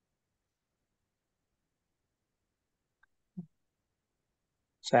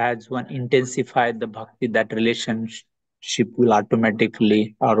 So as one intensified the bhakti, that relationship will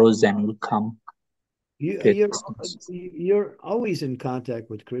automatically arise and will come. You're always in contact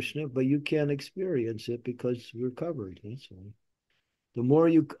with Krishna, but you can't experience it because we're covered. That's why. The more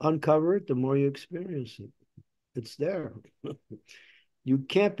you uncover it, the more you experience it. It's there. You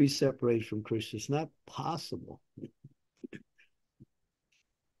can't be separated from Krishna. It's not possible.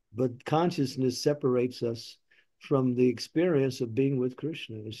 But consciousness separates us from the experience of being with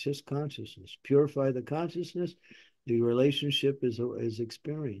Krishna. It's just consciousness. Purify the consciousness, the relationship is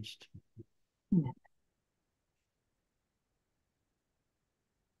experienced.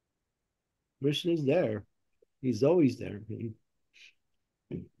 Krishna is there. He's always there.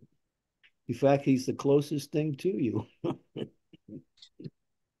 In fact, he's the closest thing to you.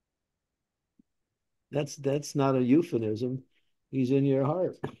 That's not a euphemism. He's in your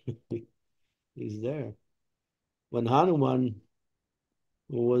heart. He's there. When Hanuman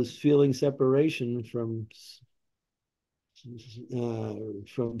was feeling separation from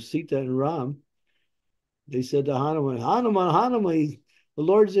Sita and Ram, they said to Hanuman, Hanuman, the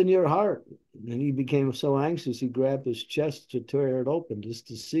Lord's in your heart. And he became so anxious, he grabbed his chest to tear it open just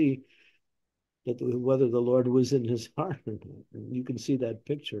to see whether the Lord was in his heart or not. And you can see that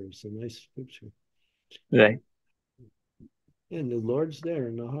picture. It's a nice picture. Right. And the Lord's there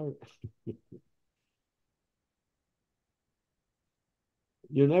in the heart.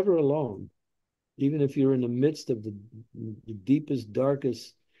 You're never alone. Even if you're in the midst of the deepest,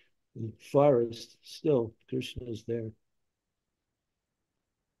 darkest forest, still Krishna is there.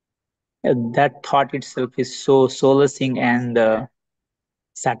 That thought itself is so solacing and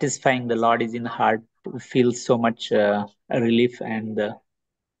satisfying. The Lord is in the heart. We feel so much relief and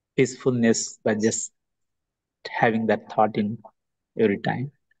peacefulness by just having that thought in every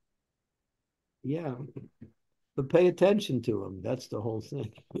time. Yeah. But pay attention to him. That's the whole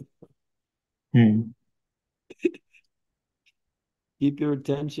thing. Keep your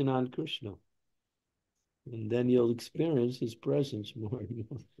attention on Krishna. And then you'll experience his presence more and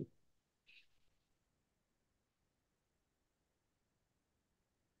more.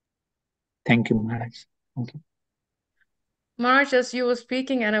 Thank you, Maharaj. Thank you. Maharaj, as you were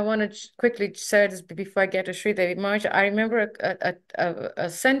speaking, and I want to quickly say this before I get to Sridevi. Maharaj, I remember a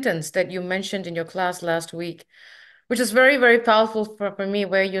sentence that you mentioned in your class last week, which is very, very powerful for me,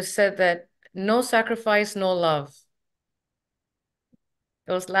 where you said that no sacrifice, no love.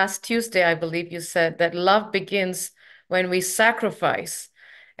 It was last Tuesday, I believe you said that love begins when we sacrifice.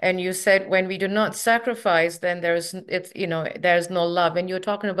 And you said when we do not sacrifice, then there's no love. And you're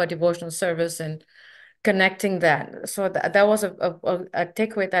talking about devotional service and connecting that. So that was a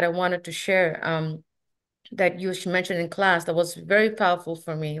takeaway that I wanted to share, that you mentioned in class that was very powerful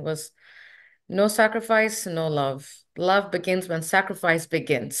for me. It was no sacrifice, no love. Love begins when sacrifice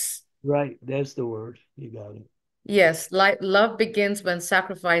begins. Right, that's the word. You got it. Yes, love begins when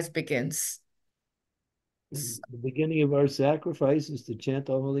sacrifice begins. The beginning of our sacrifice is to chant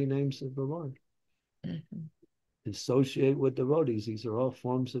the holy names of the Lord. Associate with devotees. These are all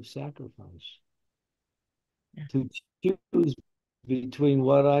forms of sacrifice. To choose between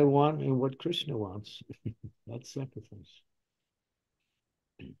what I want and what Krishna wants. That's sacrifice.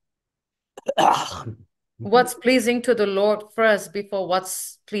 What's pleasing to the Lord first before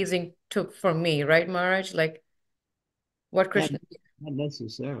what's pleasing for me, right, Maharaj? Like what Krishna... Not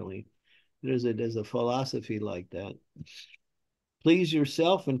necessarily. There's a philosophy like that. Please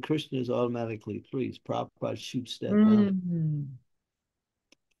yourself and Krishna is automatically pleased. Prabhupada shoots that down.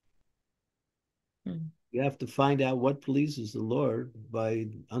 You have to find out what pleases the Lord by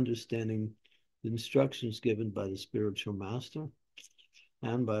understanding the instructions given by the spiritual master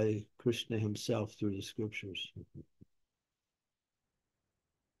and by Krishna himself through the scriptures.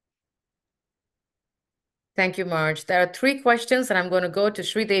 Thank you, Marge. There are 3 questions, and I'm going to go to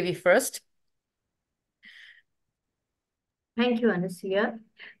Sridevi first. Thank you, Anasuya.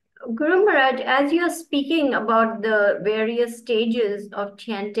 Guru Maharaj, as you're speaking about the various stages of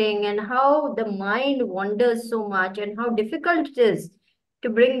chanting and how the mind wanders so much and how difficult it is to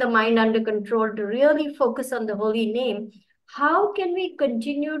bring the mind under control, to really focus on the holy name, how can we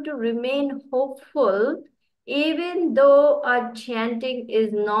continue to remain hopeful even though our chanting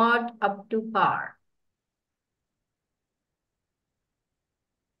is not up to par?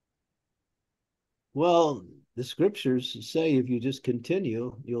 Well, the scriptures say if you just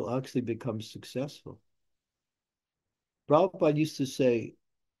continue, you'll actually become successful. Prabhupada used to say,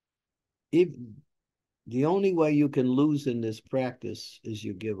 if the only way you can lose in this practice is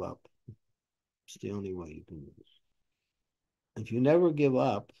you give up. It's the only way you can lose. If you never give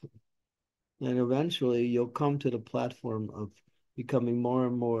up, then eventually you'll come to the platform of becoming more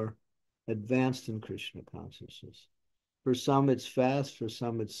and more advanced in Krishna consciousness. For some, it's fast. For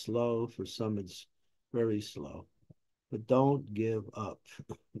some, it's slow. For some, it's very slow. But don't give up.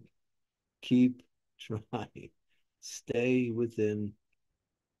 Keep trying. Stay within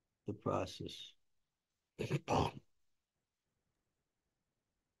the process.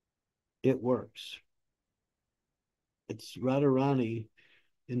 It works. It's Radharani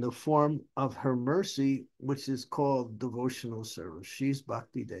in the form of her mercy, which is called devotional service. She's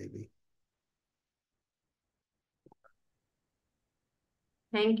Bhakti Devi.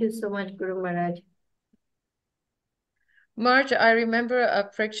 Thank you so much, Guru Maharaj. Marge, I remember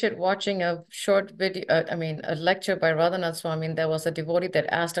Prakshit watching a short video, a lecture by Radhanath Swami, and there was a devotee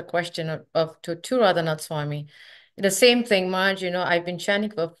that asked a question to Radhanath Swami. The same thing, Marge, I've been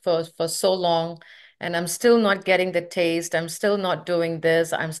chanting for so long, and I'm still not getting the taste. I'm still not doing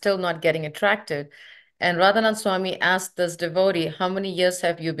this. I'm still not getting attracted. And Radhanath Swami asked this devotee, how many years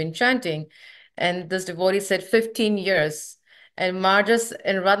have you been chanting? And this devotee said 15 years. And Marge's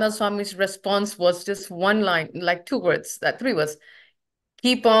and Radha Swami's response was just one line, like three words.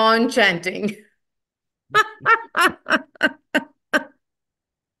 Keep on chanting.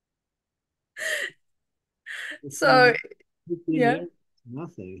 So, 15 yeah. years,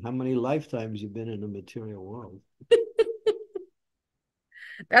 nothing. How many lifetimes you've been in the material world?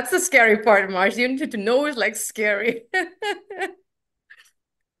 That's the scary part, Marge. You need to know it's like scary.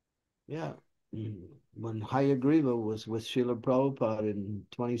 Yeah. When Hayagriva was with Srila Prabhupada in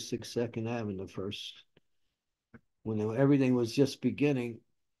 26 Second Avenue, when everything was just beginning,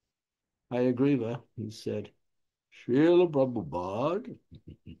 Hayagriva, he said, Srila Prabhupada,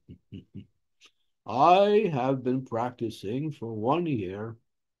 I have been practicing for 1 year,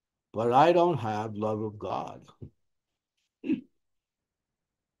 but I don't have love of God. And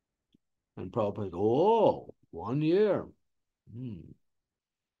Prabhupada, oh, 1 year.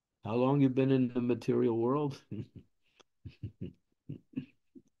 How long you been in the material world?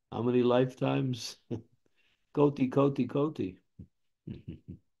 How many lifetimes? Koti, koti, koti.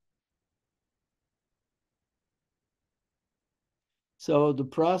 So the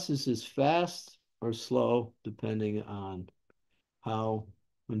process is fast or slow, depending on how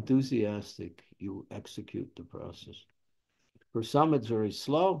enthusiastic you execute the process. For some, it's very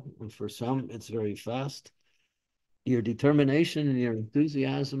slow, and for some, it's very fast. Your determination and your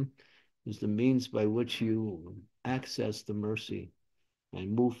enthusiasm is the means by which you access the mercy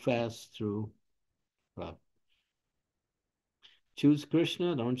and move fast through. Choose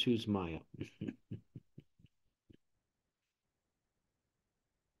Krishna, don't choose Maya.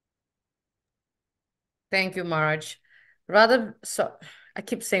 Thank you, Marge. I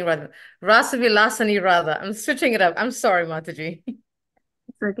keep saying Radha. Rasa Vilasani Radha. I'm switching it up. I'm sorry, Mataji. It's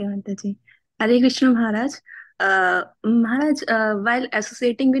okay, Mataji. Hare Krishna Maharaj. Maharaj, while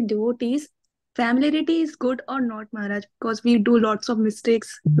associating with devotees, familiarity is good or not, Maharaj? Because we do lots of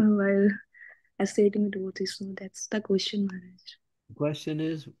mistakes while associating with devotees. So that's the question, Maharaj. The question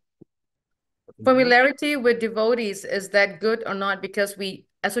is? Familiarity with devotees, is that good or not? Because we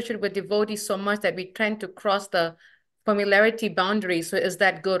associate with devotees so much that we tend to cross the familiarity boundary. So is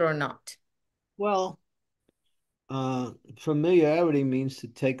that good or not? Well, familiarity means to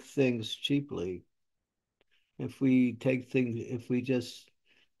take things cheaply. If we just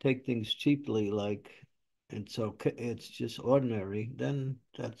take things cheaply, like it's okay, it's just ordinary, then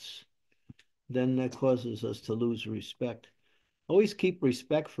that causes us to lose respect. Always keep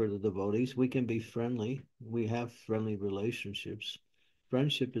respect for the devotees. We can be friendly. We have friendly relationships.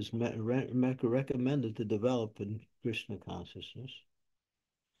 Friendship is recommended to develop in Krishna consciousness.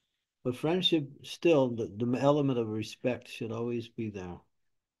 But friendship, still, the element of respect should always be there.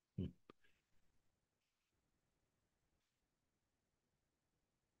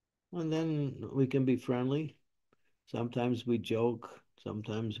 And then we can be friendly. Sometimes we joke.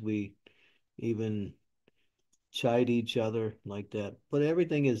 Sometimes we even chide each other like that. But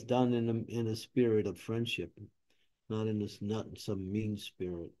everything is done in a spirit of friendship, not in some mean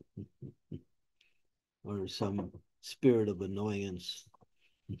spirit or some spirit of annoyance.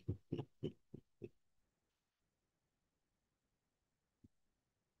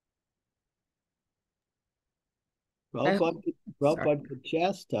 Prabhupada could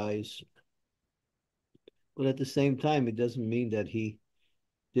chastise, but at the same time, it doesn't mean that he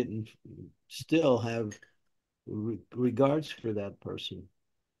didn't still have regards for that person.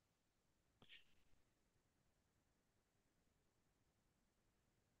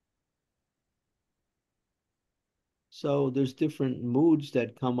 So there's different moods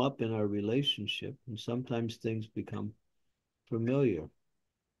that come up in our relationship, and sometimes things become familiar.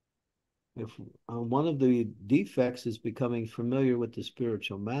 If one of the defects is becoming familiar with the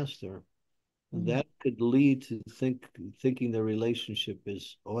spiritual master, that could lead to thinking the relationship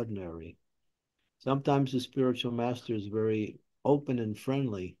is ordinary. Sometimes the spiritual master is very open and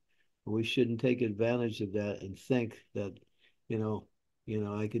friendly. We shouldn't take advantage of that and think that,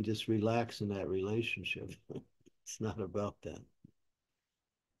 I can just relax in that relationship. It's not about that.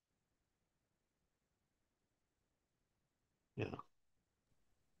 Yeah.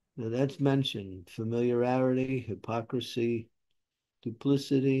 Now that's mentioned: familiarity, hypocrisy,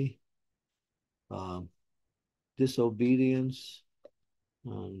 duplicity, disobedience.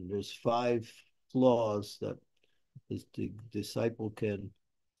 There's 5 flaws that the disciple can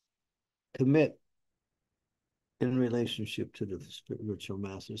commit in relationship to the spiritual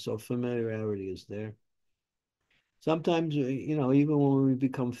master. So familiarity is there. Sometimes, even when we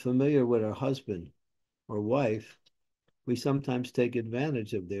become familiar with our husband or wife, we sometimes take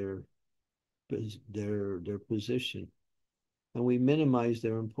advantage of their position, and we minimize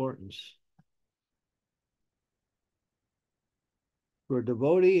their importance. For a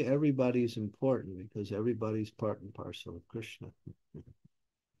devotee, everybody's important because everybody's part and parcel of Krishna.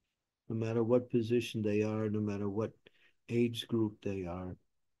 No matter what position they are, no matter what age group they are,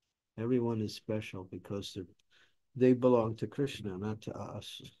 everyone is special because they belong to Krishna, not to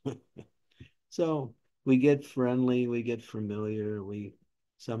us. So we get friendly, we get familiar, we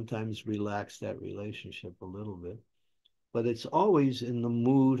sometimes relax that relationship a little bit, but it's always in the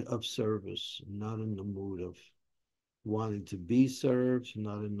mood of service, not in the mood of wanting to be served,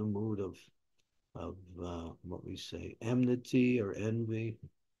 not in the mood of what we say, enmity or envy.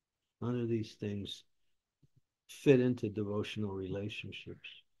 None of these things fit into devotional relationships.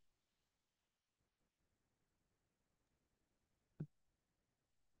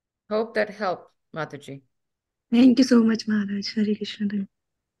 Hope that helped, Mataji. Thank you so much, Maharaj. Hare Krishna.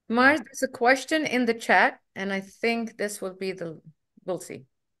 Mars, there's a question in the chat, and I think this will be we'll see.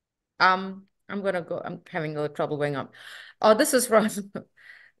 I'm having a little trouble going up. Oh, this is from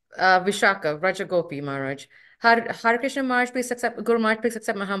Vishaka, Rajagopi Maharaj. Hare Krishna Maharaj, please accept, Guru Maharaj, please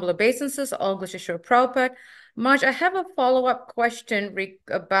accept my humble obeisances. All glories to Srila Prabhupada. Maharaj, I have a follow-up question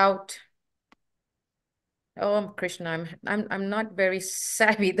about, oh, Krishna, I'm not very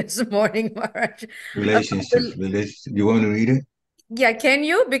savvy this morning, Maharaj. Relationships. You want to read it? Yeah, can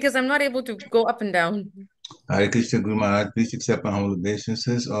you? Because I'm not able to go up and down. Hare Krishna Guru Maharaj, please accept my humble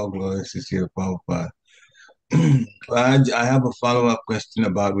obeisances. All glories to Srila Prabhupada. I have a follow-up question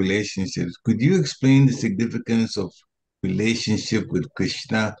about relationships. Could you explain the significance of relationship with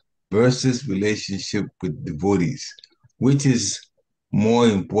Krishna versus relationship with devotees? Which is more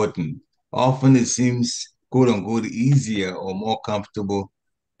important? Often it seems, quote unquote, easier or more comfortable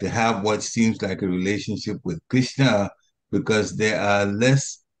to have what seems like a relationship with Krishna because there are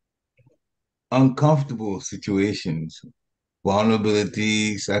less uncomfortable situations,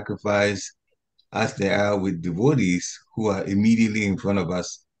 vulnerability, sacrifice, as they are with devotees who are immediately in front of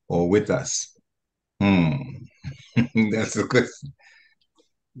us or with us? That's the question.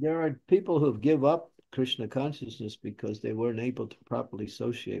 There are people who give up Krishna consciousness because they weren't able to properly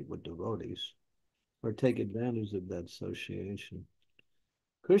associate with devotees or take advantage of that association.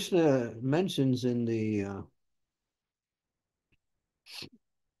 Krishna mentions in the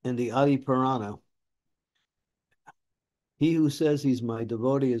Adi Purana, he who says he's my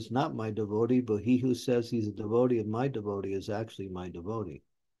devotee is not my devotee, but he who says he's a devotee of my devotee is actually my devotee.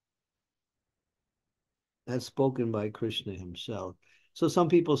 That's spoken by Krishna himself. So some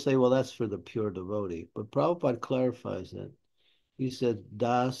people say, well, that's for the pure devotee. But Prabhupada clarifies that. He said,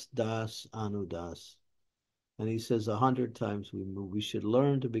 das, das, anudas. And he says 100 times we should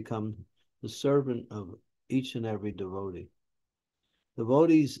learn to become the servant of each and every devotee.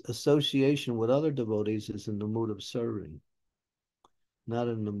 Devotees' association with other devotees is in the mood of serving, not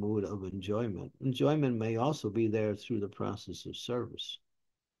in the mood of enjoyment. Enjoyment may also be there through the process of service.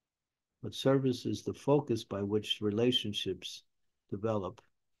 But service is the focus by which relationships develop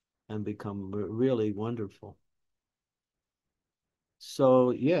and become really wonderful.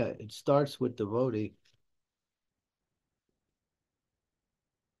 So, yeah, it starts with devotee.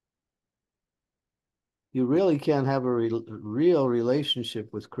 You really can't have a real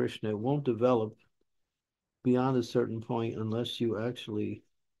relationship with Krishna. It won't develop beyond a certain point unless you actually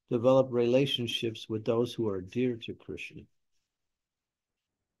develop relationships with those who are dear to Krishna.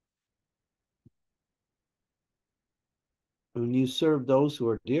 When you serve those who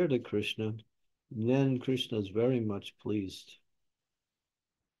are dear to Krishna, then Krishna is very much pleased.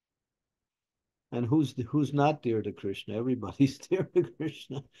 And who's not dear to Krishna? Everybody's dear to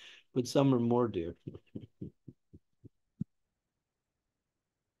Krishna, but some are more dear.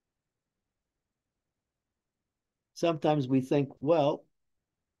 Sometimes we think, well,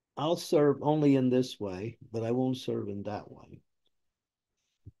 I'll serve only in this way, but I won't serve in that way.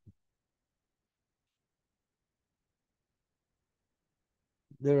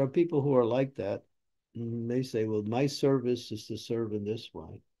 There are people who are like that. And they say, well, my service is to serve in this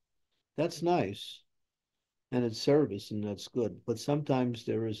way. That's nice. And it's service, and that's good. But sometimes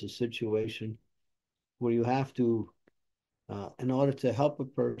there is a situation where you have to, in order to help a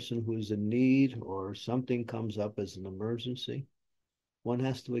person who is in need or something comes up as an emergency, one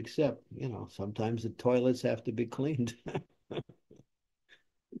has to accept, sometimes the toilets have to be cleaned.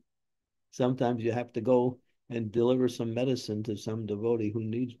 Sometimes you have to go and deliver some medicine to some devotee who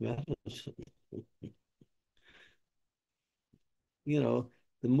needs medicine.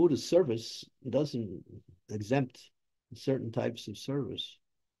 The mood of service doesn't exempt certain types of service.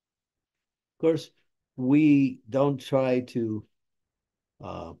 Of course, we don't try to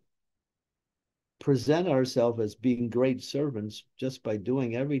present ourselves as being great servants just by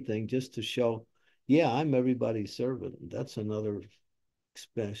doing everything just to show, yeah, I'm everybody's servant. That's another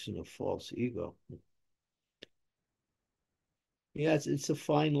expression of false ego. Yeah, it's a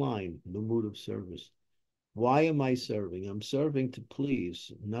fine line, the mood of service. Why am I serving? I'm serving to please,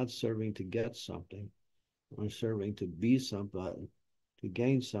 not serving to get something. I'm serving to be somebody, to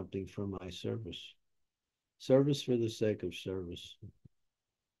gain something from my service. Service for the sake of service.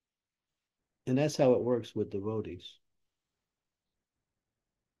 And that's how it works with devotees.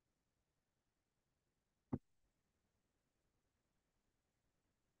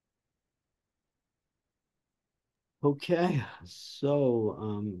 Okay,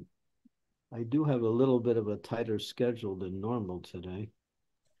 so I do have a little bit of a tighter schedule than normal today.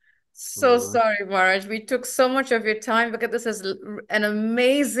 So sorry, Maharaj. We took so much of your time because this is an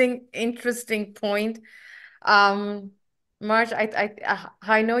amazing, interesting point. Maharaj,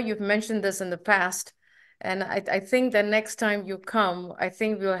 I know you've mentioned this in the past, and I think the next time you come, I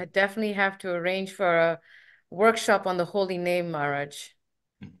think we'll definitely have to arrange for a workshop on the holy name, Maharaj.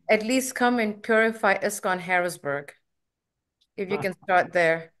 At least come and purify ISKCON Harrisburg, if you can start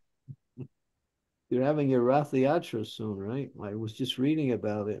there. You're having your Rath Yatra soon, right? I was just reading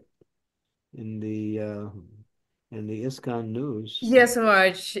about it in the ISKCON news. Yes,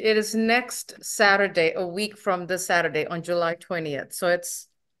 Maharaj. It is next Saturday, a week from this Saturday on July 20th. So it's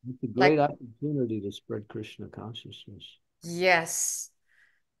a great opportunity to spread Krishna consciousness. Yes,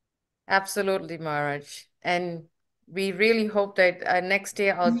 absolutely, Maharaj. And we really hope that next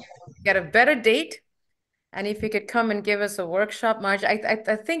year I'll get a better date. And if you could come and give us a workshop, Maharaj,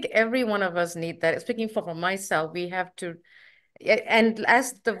 I think every one of us need that. Speaking for myself, we have to. And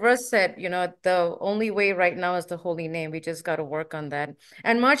as the verse said, the only way right now is the holy name. We just got to work on that.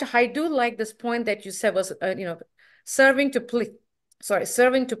 And Marge, I do like this point that you said was, serving to please,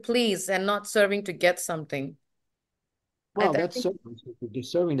 serving to please and not serving to get something. Well, that's service. If you're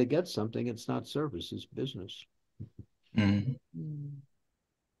serving to get something, it's not service, it's business.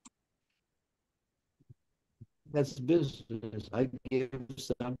 That's business. I give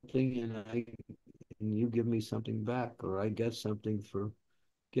something and you give me something back, or I get something for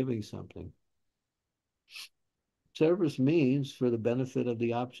giving something. Service means for the benefit of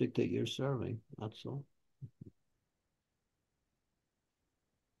the object that you're serving. That's all.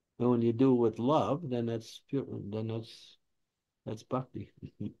 And when you do it with love, then that's pure. Then that's bhakti.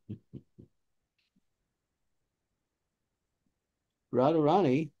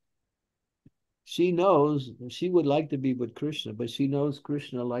 Radharani, she knows she would like to be with Krishna, but she knows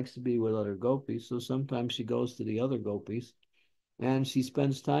Krishna likes to be with other gopis. So sometimes she goes to the other gopis and she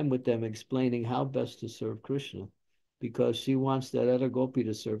spends time with them explaining how best to serve Krishna, because she wants that other gopi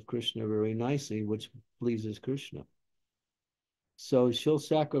to serve Krishna very nicely, which pleases Krishna. So she'll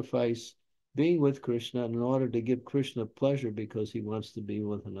sacrifice being with Krishna in order to give Krishna pleasure because he wants to be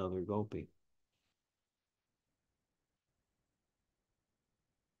with another gopi.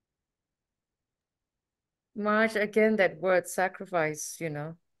 Maharaj, again, that word sacrifice,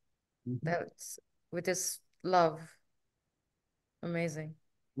 that's with this love. Amazing.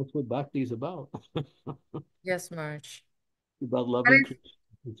 That's what bhakti is about. Yes, Maharaj. It's about loving Krishna.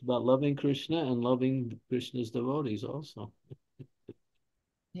 It's about loving Krishna and loving Krishna's devotees also.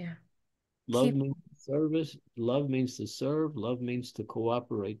 Yeah. Love means Service, love means to serve. Love means to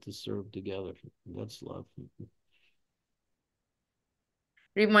cooperate, to serve together. That's love.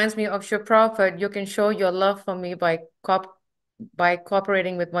 Reminds me of Srila Prabhupada. You can show your love for me by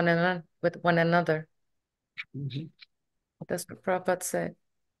cooperating with one another. Mm-hmm. That's what Prabhupada said.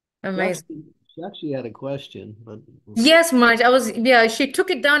 Amazing. She actually had a question, but yes, Marge. She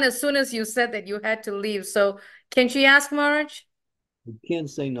took it down as soon as you said that you had to leave. So can she ask Marge? we can't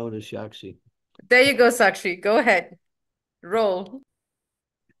say no to Shakshi. There you go, Sakshi. Go ahead. Roll.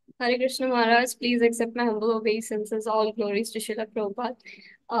 Hare Krishna Maharaj, please accept my humble obeisances. All glories to Srila Prabhupada.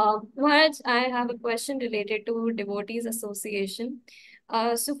 Maharaj, I have a question related to devotees association.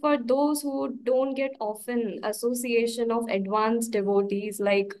 So for those who don't get often association of advanced devotees,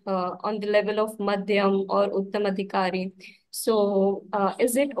 like on the level of Madhyam or Uttamadhikari, so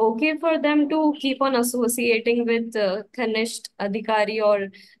is it okay for them to keep on associating with Kanishth Adhikari or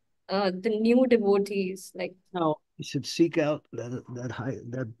the new devotees? Like, no, you should seek out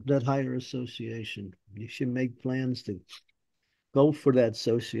that higher association. You should make plans to go for that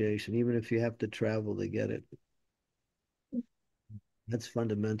association, even if you have to travel to get it. That's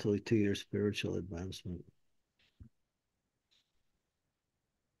fundamentally to your spiritual advancement.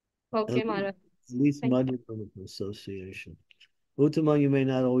 okay, Maharaj. At least Madhyam association. Uttama, you may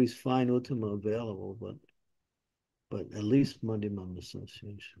not always find Uttama available, but at least Madhyam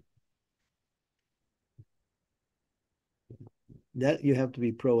association. That you have to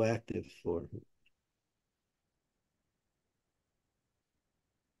be proactive for.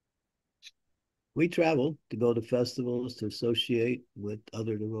 We travel to go to festivals, to associate with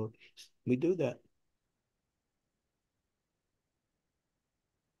other devotees. We do that.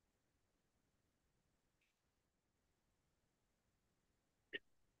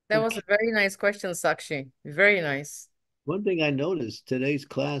 That was a very nice question, Sakshi. Very nice. One thing I noticed, today's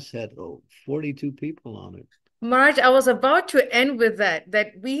class had 42 people on it. Marge, I was about to end with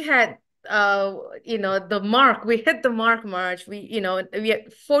that we had the mark. We hit the mark, Marge. We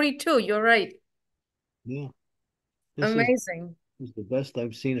had 42. You're right. Yeah. Amazing. This is the best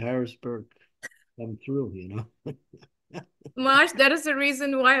I've seen Harrisburg come through, Marge, that is the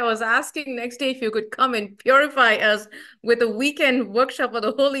reason why I was asking next day if you could come and purify us with a weekend workshop of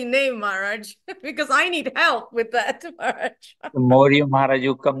the holy name, Maharaj, because I need help with that, Maharaj. The more you, Maharaj,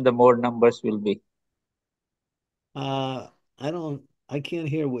 you come, the more numbers will be. I can't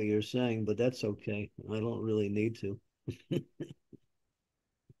hear what you're saying, but that's okay. I don't really need to.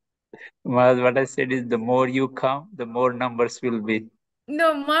 Maharaj, what I said is the more you come, the more numbers will be.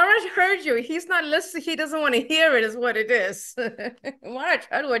 No, Maharaj heard you. He's not listening. He doesn't want to hear it, is what it is. Maharaj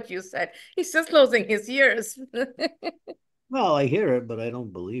heard what you said. He's just closing his ears. Well, I hear it, but I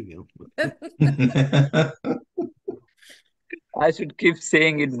don't believe you. I should keep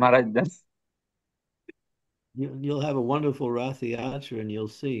saying it, Maharaj, then. You'll have a wonderful Rath Yatra and you'll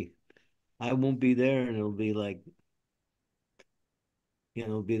see. I won't be there and it'll be like,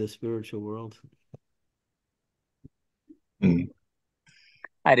 it'll be the spiritual world.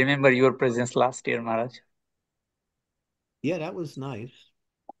 I remember your presence last year, Maharaj. Yeah, that was nice.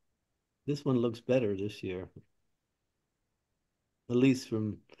 This one looks better this year. At least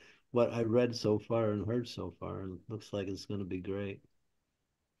from what I read so far and heard so far, it looks like it's going to be great.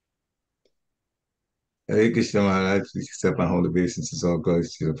 Hare Krishna Maharaj, please accept my humble obeisances. All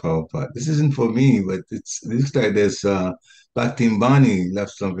glories to the Prabhupada. This isn't for me, but it looks like there's Bhaktimbani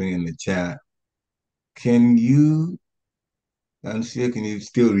left something in the chat. Can you, Anshia, can you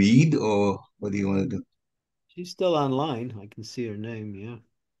still read, or what do you want to do? She's still online. I can see her name, yeah.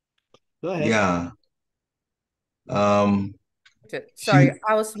 Go ahead. Yeah. Sorry,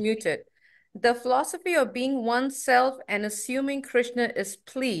 I was muted. The philosophy of being oneself and assuming Krishna is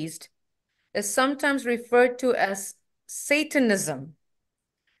pleased is sometimes referred to as Satanism.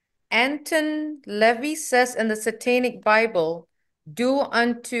 Anton Levy says in the Satanic Bible, do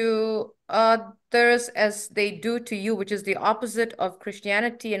unto others as they do to you, which is the opposite of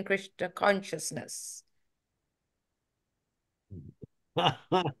Christianity and Krishna consciousness.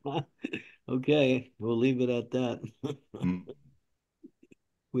 Okay, we'll leave it at that.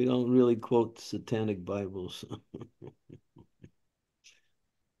 We don't really quote satanic Bibles.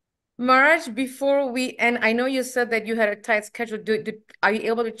 Maharaj, before we end, I know you said that you had a tight schedule. Are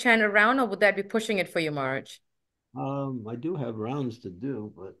you able to chant around, or would that be pushing it for you, Maharaj? I do have rounds to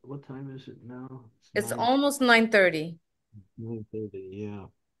do, but what time is it now? It's almost 9:30. 9:30, yeah.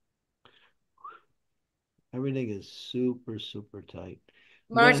 Everything is super, super tight.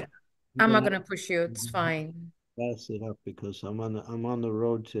 Maharaj, I'm not gonna push you. It's fine. Pass it up because I'm on the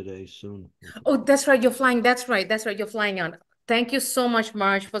road today soon. Oh, that's right. You're flying. That's right. You're flying out. Thank you so much,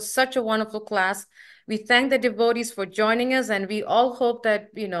 Marge, for such a wonderful class. We thank the devotees for joining us, and we all hope that,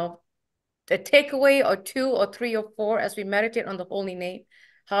 you know, a takeaway or 2 or 3 or 4 as we meditate on the holy name,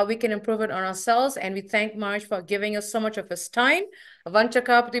 how we can improve it on ourselves. And we thank Marge for giving us so much of his time.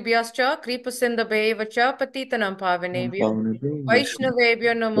 Vanchakapatibhyascha, Kripasindabevacha, Patitanam Pavanebhyo,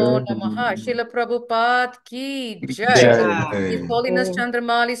 Vaishnavebhyo Namo Namaha, Srila Prabhupada ki jai. His Holiness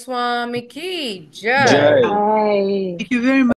Candramauli Swami ki jai. Thank you very much.